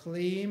your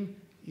claim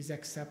is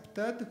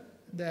accepted,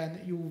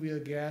 then you will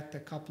get a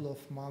couple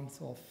of months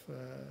of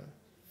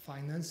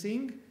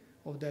financing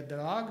of that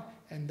drug,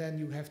 and then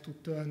you have to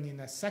turn in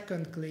a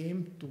second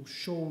claim to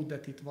show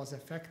that it was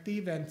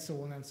effective, and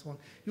so on and so on.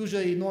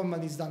 Usually,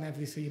 normally it's done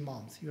every 3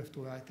 months. You have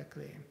to write a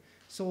claim.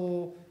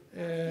 So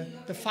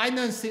the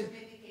financing...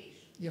 National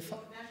Agency of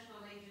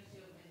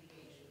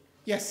Medication.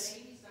 Yes.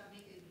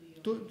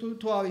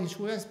 To our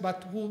insurance,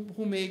 but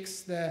who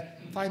makes the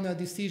final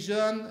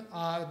decision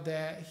are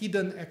the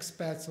hidden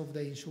experts of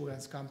the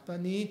insurance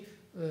company,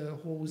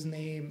 whose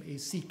name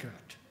is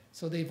secret.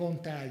 So they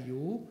won't tell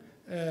you.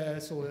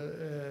 The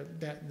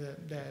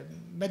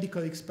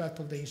medical expert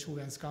of the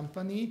insurance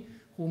company,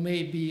 who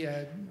may be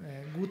a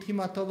good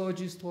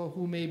hematologist or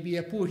who may be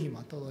a poor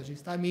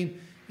hematologist. I mean,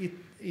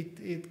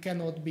 it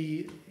cannot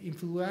be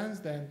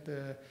influenced, and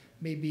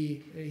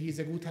maybe he's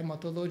a good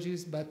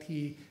hematologist, but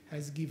he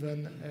has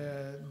given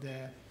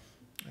the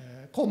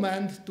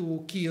command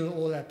to kill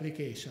all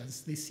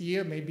applications this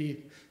year,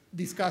 maybe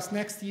discuss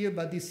next year,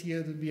 but this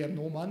year we have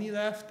no money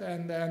left,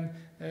 and then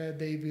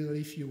they will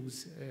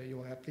refuse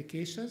your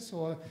applications,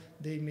 or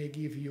they may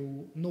give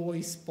you no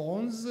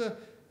response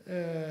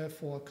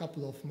for a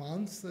couple of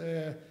months.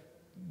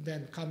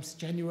 Then comes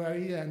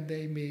January, and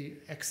they may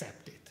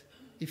accept it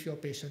if your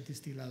patient is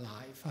still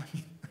alive. I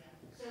mean.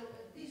 So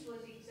this was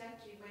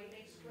exactly my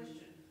next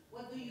question.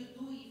 What do you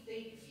do if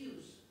they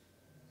refuse?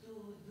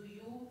 Do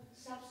you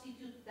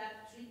substitute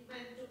that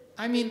treatment?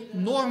 I mean,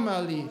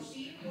 normally.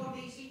 Or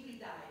they simply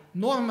die?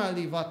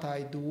 Normally what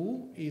I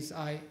do is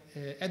I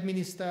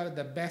administer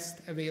the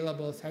best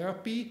available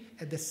therapy.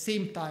 At the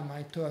same time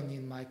I turn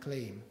in my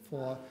claim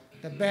for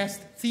the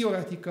best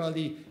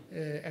theoretically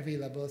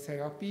available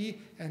therapy.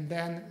 And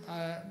then,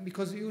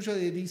 because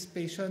usually these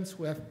patients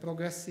who have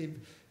progressive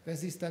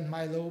resistant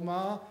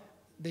myeloma,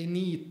 they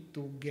need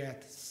to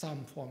get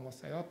some form of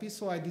therapy.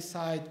 So I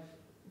decide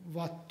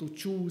what to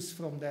choose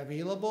from the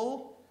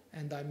available,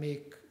 and I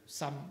make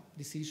some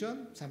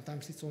decision.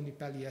 Sometimes it's only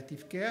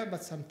palliative care,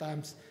 but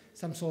sometimes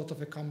some sort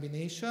of a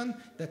combination.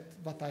 That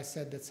what I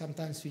said, that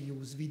sometimes we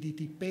use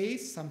VDT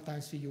paste,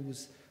 sometimes we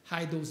use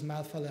high-dose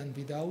melphalan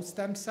without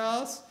stem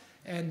cells,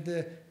 and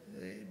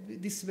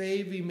this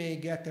way we may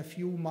get a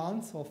few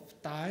months of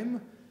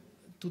time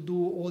to do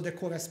all the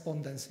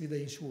correspondence with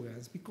the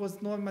insurance,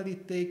 because normally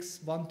it takes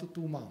 1 to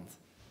 2 months.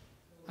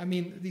 I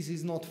mean, this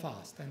is not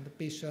fast, and the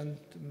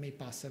patient may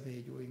pass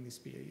away during this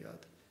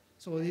period.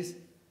 So this.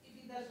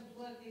 Doesn't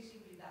work, they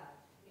simply die.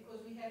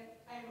 Because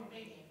I'm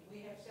Romanian,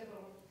 we had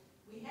several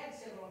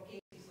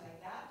cases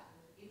like that.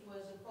 It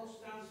was a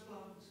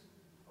post-transplant,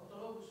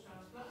 autologous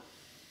transplant.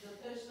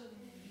 The person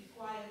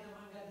required,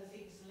 among other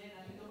things,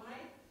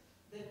 lenalidomide.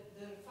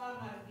 The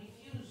farmer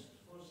refused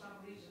for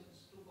some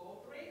reasons to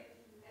cooperate,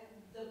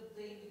 and the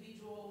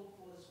individual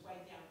who was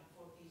quite young,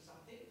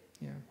 40-something,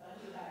 he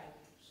died.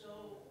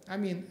 So I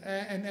mean,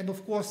 and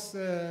of course,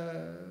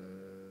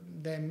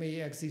 there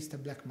may exist a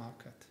black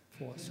market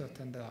for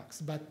certain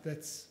drugs, but that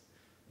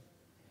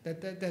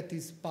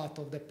is part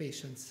of the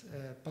patient's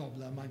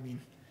problem. I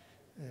mean,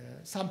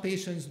 some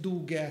patients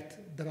do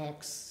get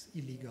drugs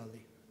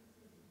illegally.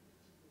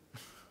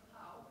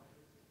 How?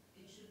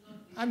 It should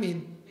not be I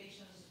mean, the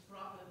patient's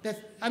problem.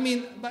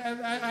 but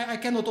I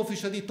cannot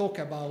officially talk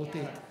about it. I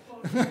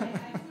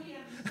fully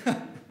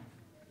understand.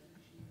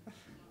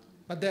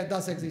 But there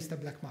does exist a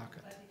black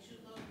market. But it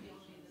should not be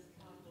only the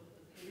part of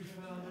the Do you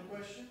have another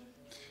question?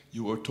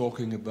 You were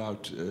talking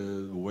about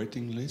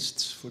waiting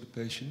lists for the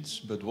patients,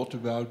 but what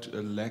about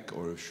a lack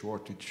or a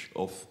shortage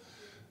of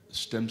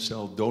stem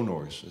cell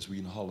donors, as we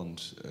in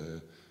Holland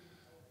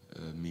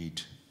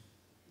meet?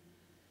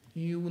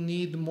 You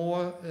need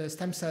more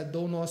stem cell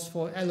donors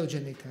for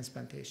allogeneic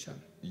transplantation.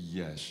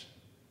 Yes.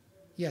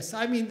 Yes,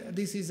 I mean,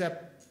 this is a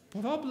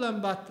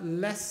problem, but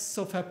less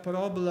of a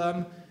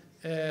problem,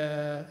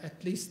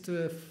 at least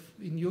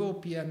in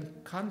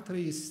European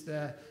countries.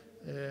 The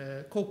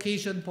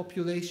Caucasian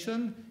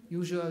population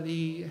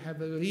usually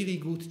have a really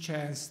good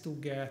chance to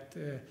get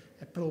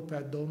a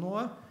proper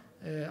donor.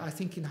 I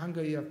think in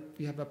Hungary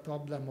we have a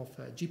problem of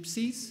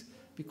gypsies,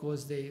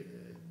 because they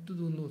do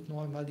not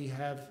normally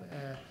have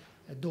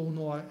a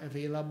donor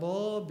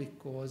available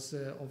because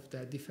of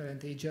the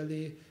different age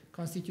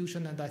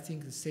constitution, and I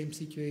think the same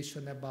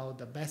situation about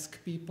the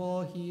Basque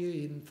people here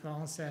in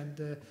France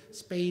and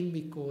Spain,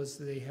 because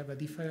they have a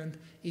different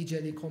age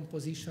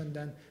composition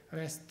than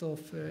rest of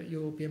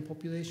European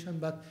population.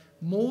 But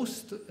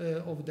most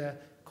of the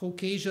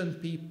Caucasian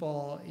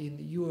people in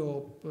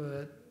Europe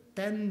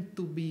tend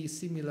to be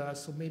similar,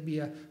 so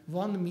maybe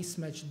one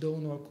mismatched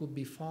donor could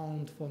be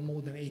found for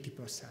more than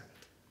 80%,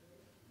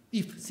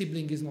 if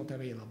sibling is not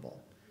available.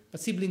 But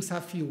siblings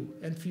are few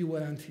and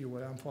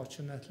fewer,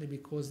 unfortunately,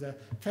 because the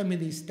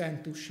families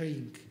tend to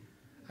shrink.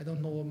 I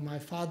don't know, my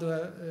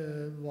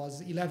father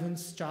was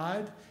 11th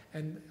child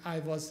and I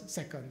was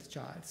 2nd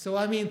child. So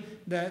I mean,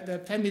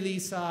 the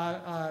families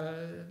are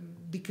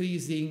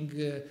decreasing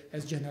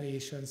as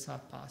generations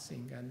are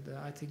passing. And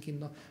I think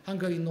in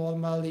Hungary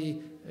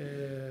normally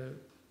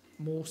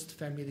most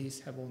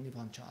families have only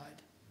one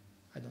child.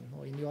 I don't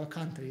know in your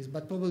countries,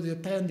 but probably the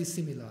trend is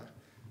similar.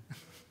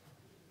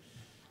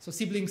 So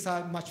siblings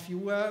are much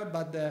fewer,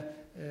 but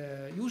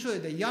usually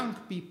the young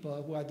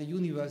people who are the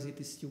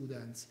university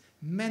students,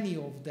 many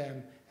of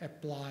them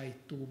apply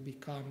to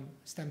become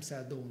stem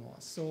cell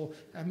donors. So,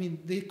 I mean,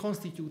 they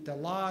constitute a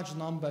large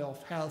number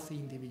of healthy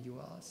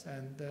individuals,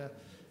 and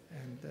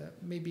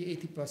maybe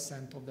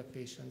 80% of the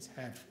patients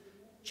have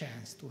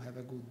chance to have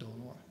a good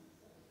donor.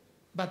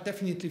 But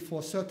definitely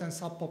for certain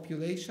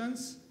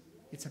subpopulations,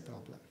 it's a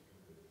problem.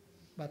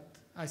 But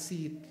I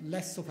see it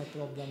less of a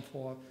problem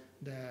for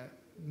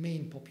the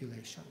main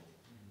population.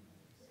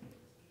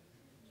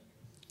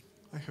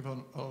 I have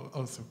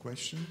also a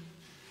question.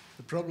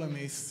 The problem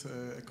is,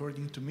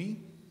 according to me,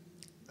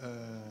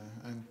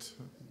 and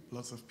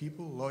lots of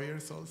people,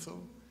 lawyers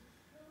also,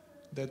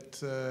 that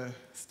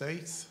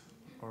states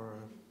or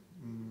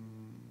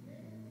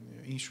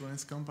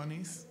insurance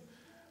companies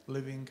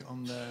living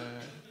on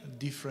a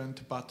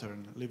different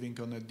pattern, living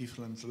on a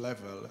different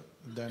level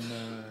than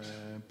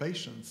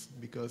patients,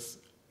 because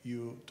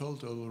you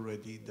told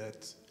already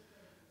that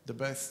the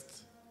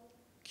best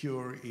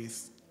cure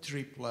is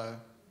triple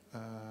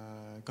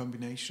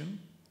combination.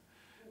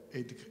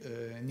 It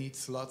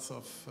needs lots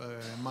of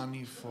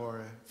money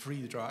for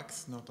free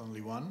drugs, not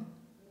only one,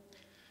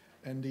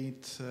 and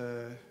it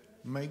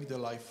makes the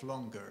life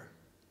longer,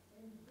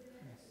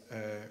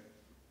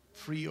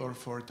 3 or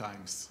 4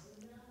 times.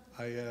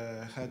 I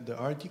had the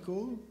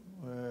article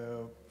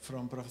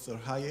from Professor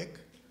Hayek,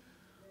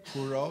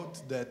 who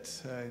wrote that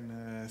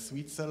in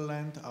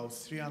Switzerland,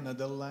 Austria,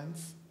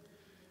 Netherlands,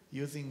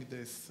 using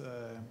this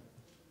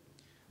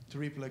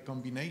triple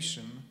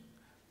combination,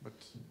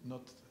 but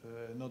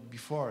not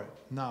before.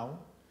 Now,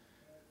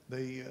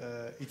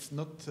 it's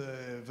not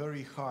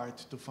very hard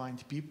to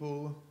find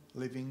people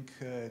living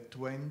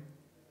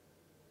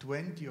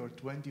 20 or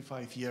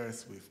 25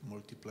 years with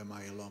multiple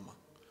myeloma.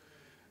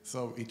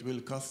 So it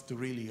will cost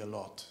really a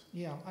lot.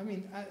 Yeah, I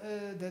mean,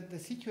 the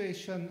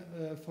situation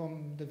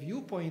from the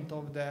viewpoint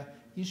of the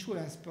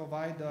insurance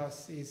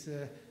providers is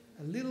a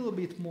little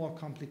bit more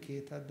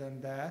complicated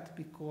than that,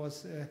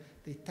 because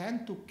they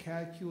tend to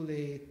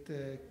calculate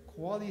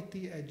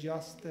quality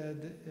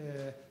adjusted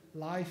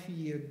life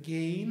year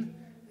gain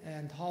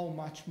and how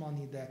much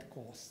money that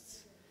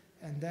costs.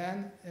 And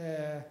then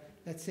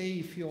let's say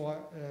if your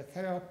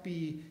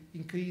therapy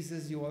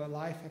increases your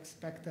life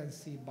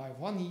expectancy by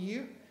 1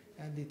 year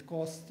and it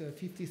costs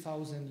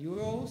 50,000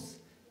 euros,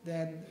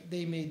 then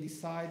they may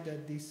decide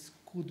that this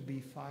could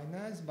be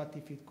financed, but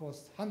if it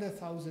costs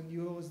 100,000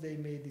 euros, they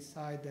may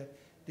decide that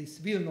this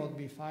will not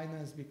be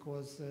financed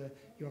because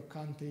your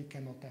country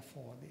cannot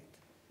afford it.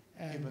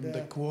 And even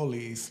the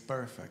quality is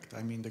perfect.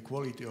 I mean, the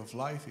quality of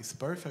life is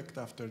perfect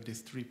after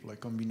this triple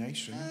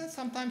combination.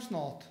 Sometimes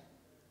not.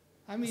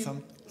 I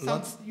mean,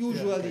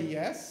 usually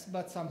yes,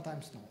 but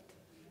sometimes not.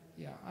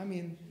 Yeah, I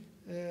mean,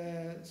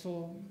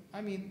 so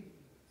I mean,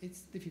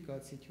 it's a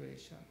difficult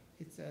situation.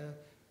 It's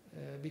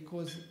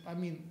because, I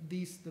mean,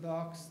 these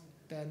drugs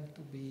tend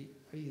to be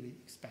really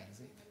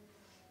expensive.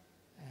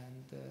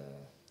 And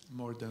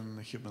more than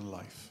human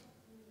life.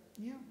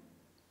 yeah,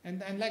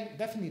 and like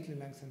definitely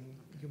lengthening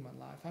human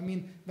life. I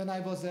mean, when I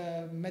was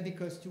a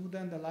medical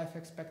student, the life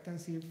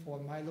expectancy for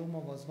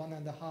myeloma was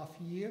 1.5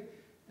 years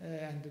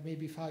and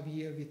maybe 5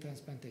 years with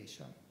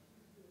transplantation.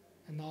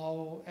 And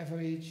now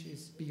average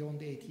is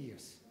beyond 8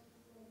 years.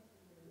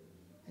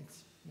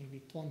 It's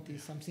maybe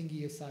 20-something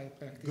years I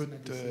practice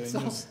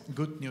medicine.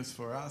 Good news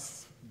for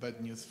us,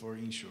 bad news for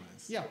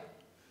insurance. Yeah,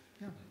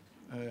 yeah.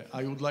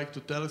 I would like to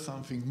tell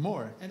something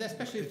more. And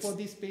especially for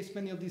these patients,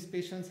 many of these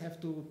patients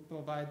have to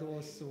provide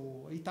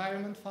also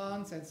retirement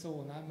funds and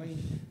so on. I mean,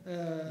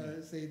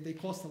 they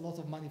cost a lot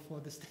of money for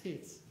the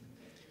states.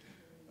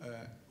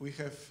 We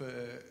have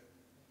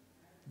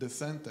the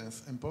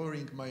sentence,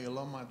 empowering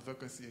myeloma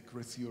advocacy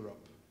across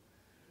Europe.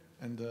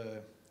 And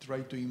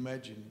try to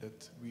imagine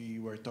that we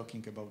were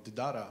talking about the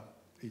data.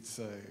 It's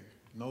a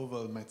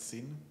novel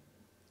medicine.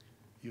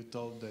 You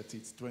told that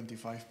it's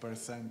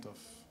 25% of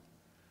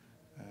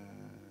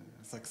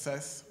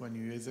success when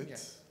you use it.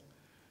 Yes.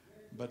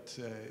 But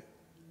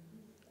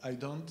I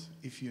don't,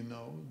 if you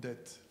know,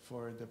 that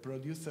for the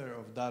producer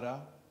of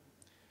data,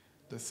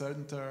 the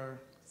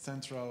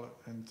central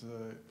and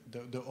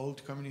the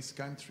old communist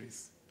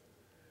countries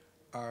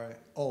are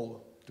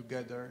all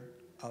together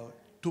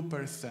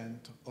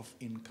 2% of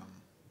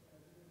income.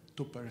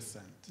 2%.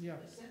 Yeah.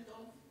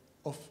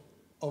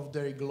 Of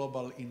their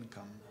global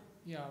income.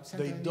 Yeah,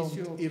 they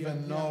don't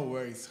even know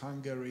where is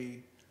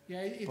Hungary.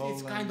 Yeah, Poland,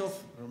 it's kind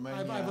of,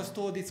 Romania. I was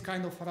told it's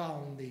kind of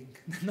rounding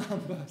the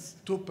numbers.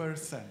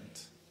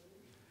 2%.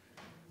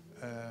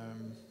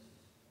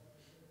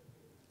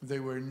 They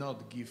will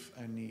not give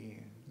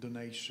any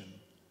donation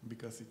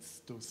because it's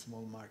too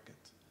small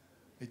market.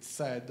 It's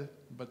sad,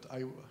 but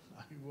I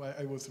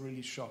was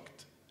really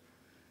shocked.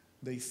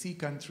 They see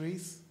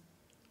countries,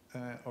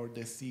 or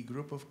they see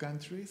group of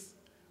countries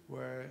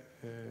where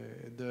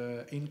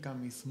the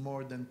income is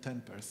more than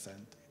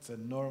 10%. It's a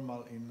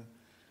normal in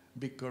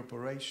big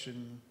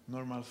corporation,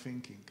 normal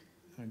thinking,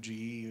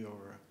 GE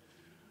or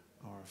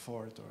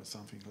Ford or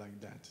something like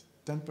that.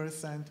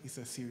 10% is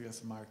a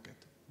serious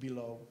market.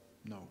 Below,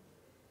 no.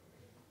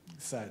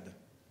 Sad.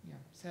 Yeah,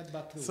 sad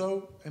but true.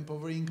 So,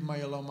 empowering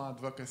myeloma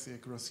advocacy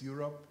across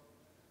Europe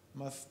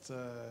must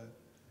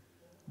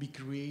be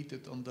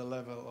created on the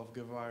level of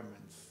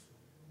governments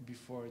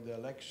before the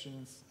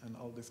elections and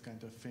all these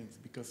kind of things,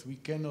 because we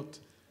cannot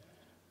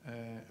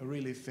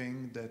really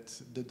think that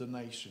the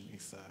donation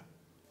is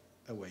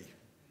a way.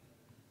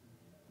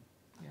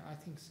 Yeah, I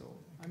think so.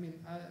 I mean,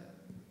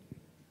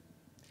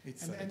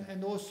 it's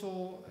and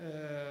also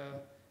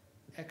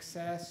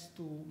access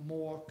to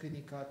more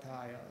clinical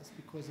trials,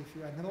 because if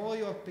you enroll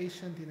your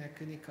patient in a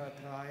clinical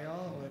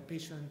trial or a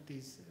patient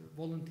is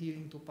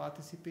volunteering to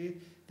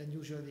participate, then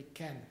usually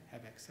can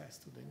have access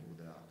to the new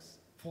drugs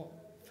for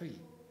free.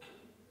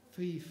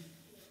 Free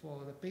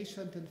for the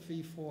patient and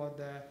free for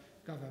the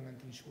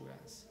government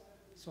insurance.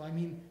 So I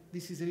mean,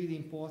 this is really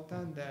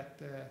important that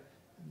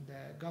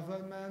the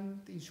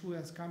government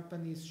insurance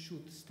companies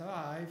should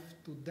strive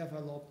to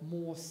develop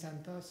more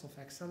centers of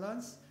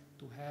excellence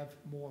to have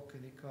more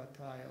clinical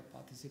trial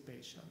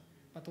participation.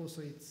 But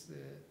also it's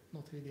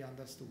not really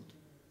understood.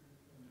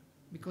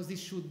 Because this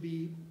should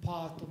be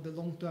part of the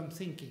long-term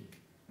thinking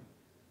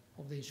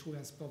of the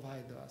insurance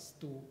providers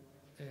to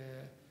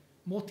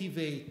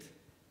motivate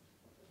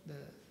the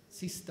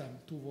system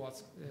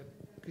towards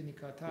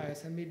clinical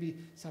trials, and maybe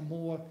some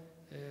more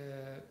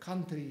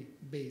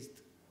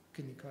country-based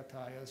clinical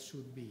trials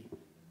should be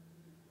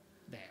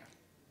there.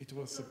 It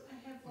was. I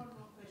have one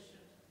more question,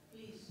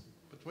 please.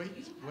 But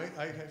wait!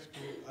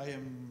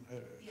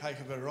 I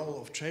have a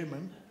role of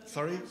chairman.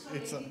 Sorry,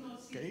 it's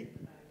okay.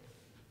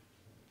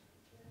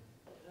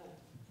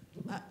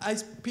 I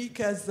speak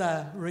as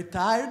a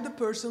retired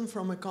person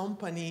from a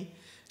company,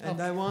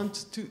 and I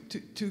want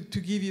to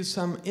give you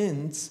some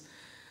hints.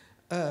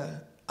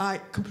 I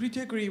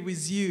completely agree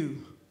with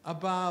you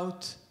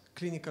about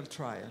clinical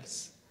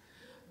trials,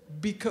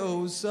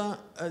 because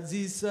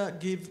these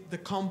give the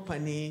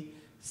company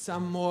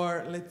some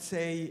more, let's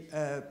say,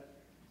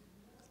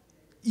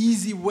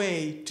 easy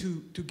way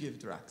to give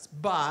drugs.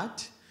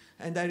 But,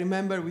 and I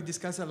remember we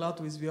discussed a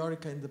lot with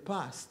Viorica in the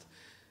past,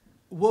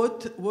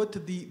 what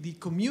the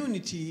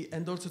community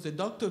and also the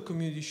doctor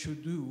community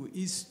should do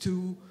is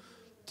to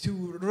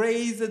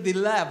raise the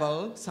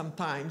level,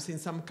 sometimes in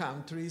some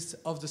countries,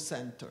 of the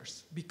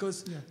centers.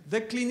 Because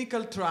the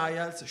clinical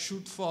trials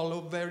should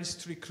follow very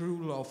strict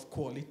rule of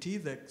quality,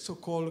 the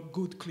so-called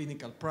good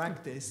clinical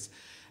practice.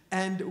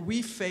 And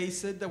we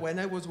faced, when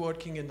I was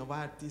working in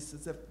Novartis,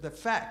 the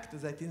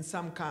fact that in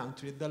some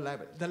countries the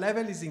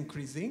level is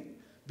increasing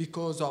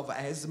because of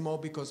ESMO,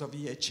 because of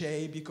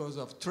EHA, because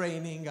of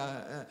training.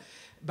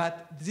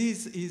 But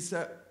this is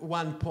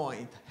one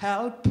point.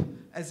 Help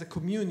as a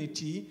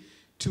community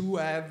to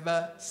have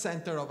a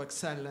center of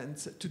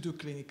excellence to do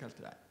clinical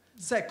trials.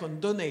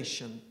 Second,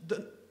 donation.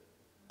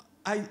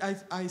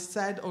 I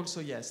said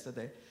also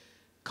yesterday,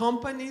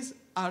 companies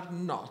are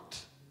not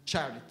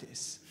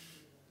charities.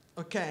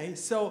 Okay,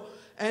 so,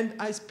 and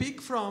I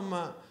speak from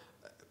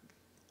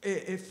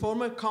a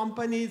former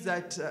company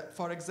that,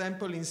 for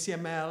example, in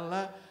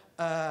CML,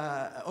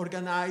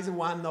 organized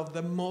one of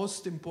the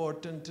most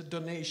important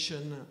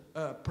donation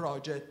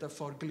project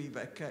for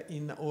Glivec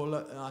in all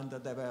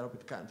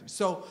underdeveloped countries.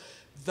 So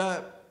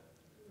the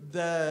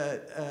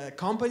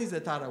companies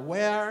that are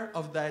aware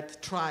of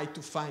that try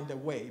to find a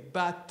way,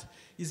 but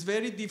it's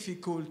very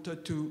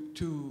difficult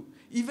to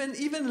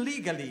even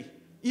legally.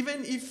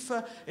 Even if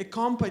a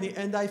company,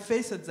 and I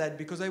faced that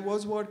because I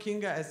was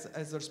working as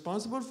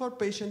responsible for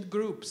patient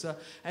groups,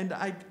 and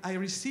I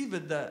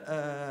received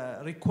the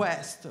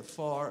request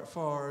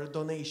for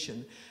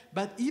donation.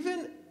 But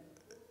even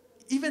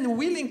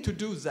willing to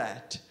do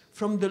that,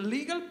 from the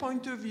legal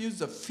point of view,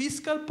 the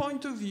fiscal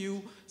point of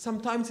view,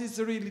 sometimes it's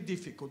really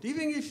difficult,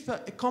 even if a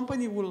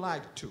company would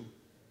like to.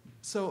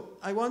 So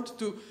I want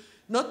to,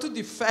 not to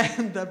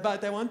defend,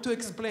 but I want to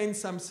explain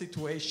some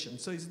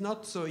situations. So it's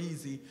not so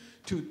easy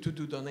to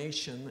do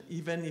donation,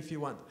 even if you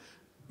want.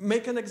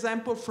 Make an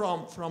example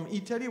from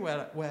Italy,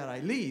 where I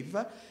live.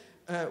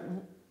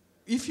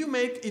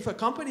 If a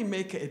company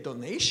make a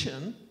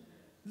donation,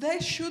 they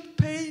should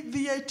pay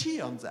VAT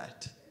on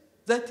that.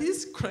 That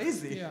is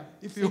crazy. Yeah.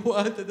 If you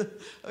wanted.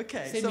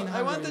 Okay. So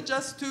I wanted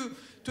just to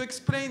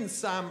explain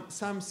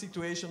some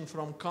situation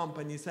from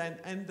companies,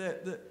 and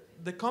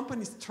the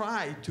companies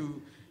try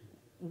to,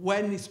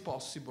 when it's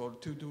possible,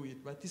 to do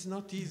it, but it's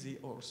not easy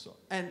also.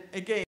 And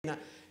again,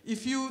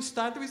 if you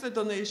start with a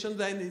donation,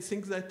 then it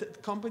thinks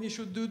that companies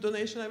should do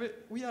donation.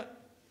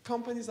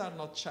 Companies are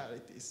not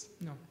charities.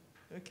 No.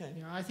 Okay.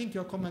 Yeah, I think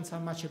your comments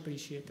are much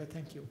appreciated.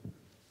 Thank you.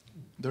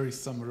 There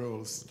is some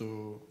rules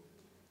to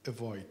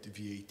avoid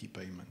VAT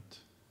payment.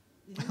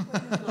 In Italy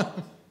it's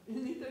not.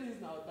 In Italy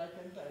it's not, I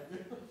can tell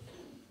you.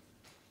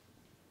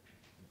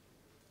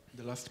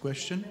 The last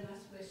question? The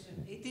last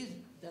question. It is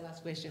the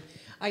last question.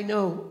 I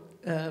know,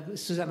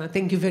 Susanna,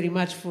 thank you very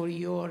much for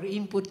your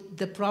input.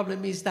 The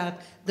problem is that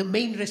the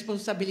main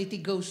responsibility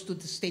goes to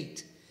the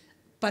state,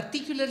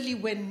 particularly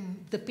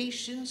when the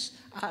patients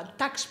are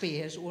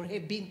taxpayers or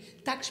have been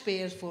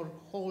taxpayers for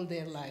all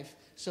their life.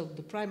 So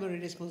the primary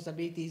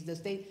responsibility is the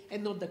state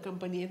and not the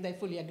company, and I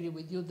fully agree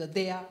with you that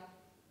they are,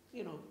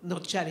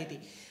 not charity.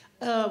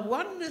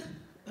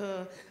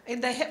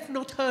 And I have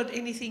not heard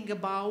anything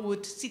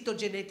about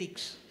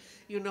cytogenetics.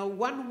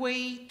 One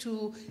way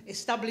to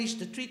establish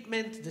the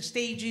treatment, the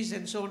stages,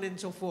 and so on and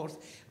so forth.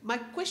 My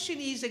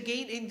question is,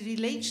 again, and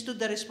relates to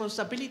the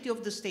responsibility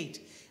of the state.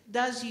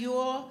 Does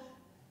your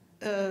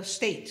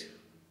state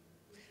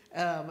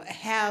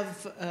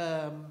have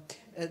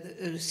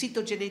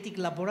cytogenetic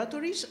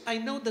laboratories? I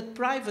know that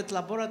private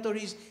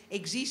laboratories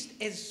exist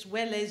as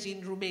well as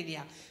in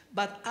Romania,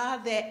 but are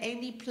there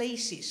any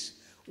places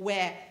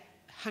where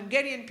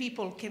Hungarian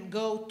people can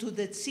go to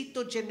the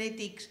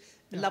cytogenetics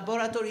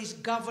laboratories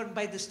governed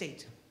by the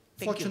state?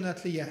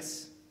 Fortunately,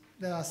 yes.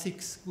 There are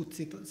 6 good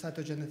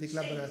cytogenetic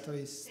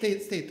laboratories.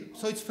 State.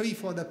 So it's free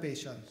for the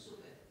patient.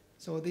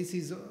 So this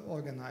is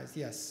organized,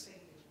 yes,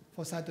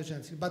 for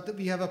cytogenetics. But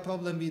we have a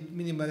problem with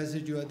minimal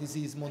residual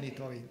disease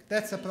monitoring.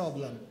 That's a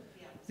problem.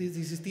 This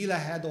is still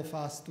ahead of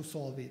us to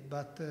solve it.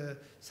 But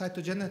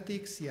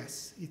cytogenetics,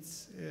 yes,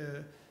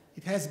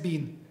 it has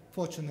been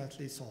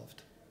fortunately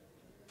solved.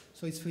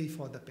 So it's free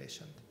for the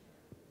patient.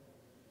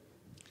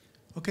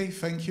 Okay,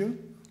 thank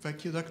you.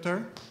 Thank you,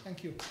 doctor.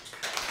 Thank you.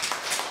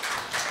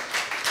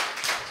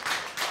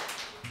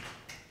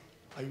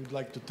 I would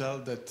like to tell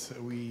that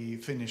we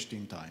finished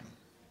in time,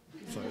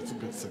 so it's a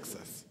good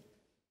success.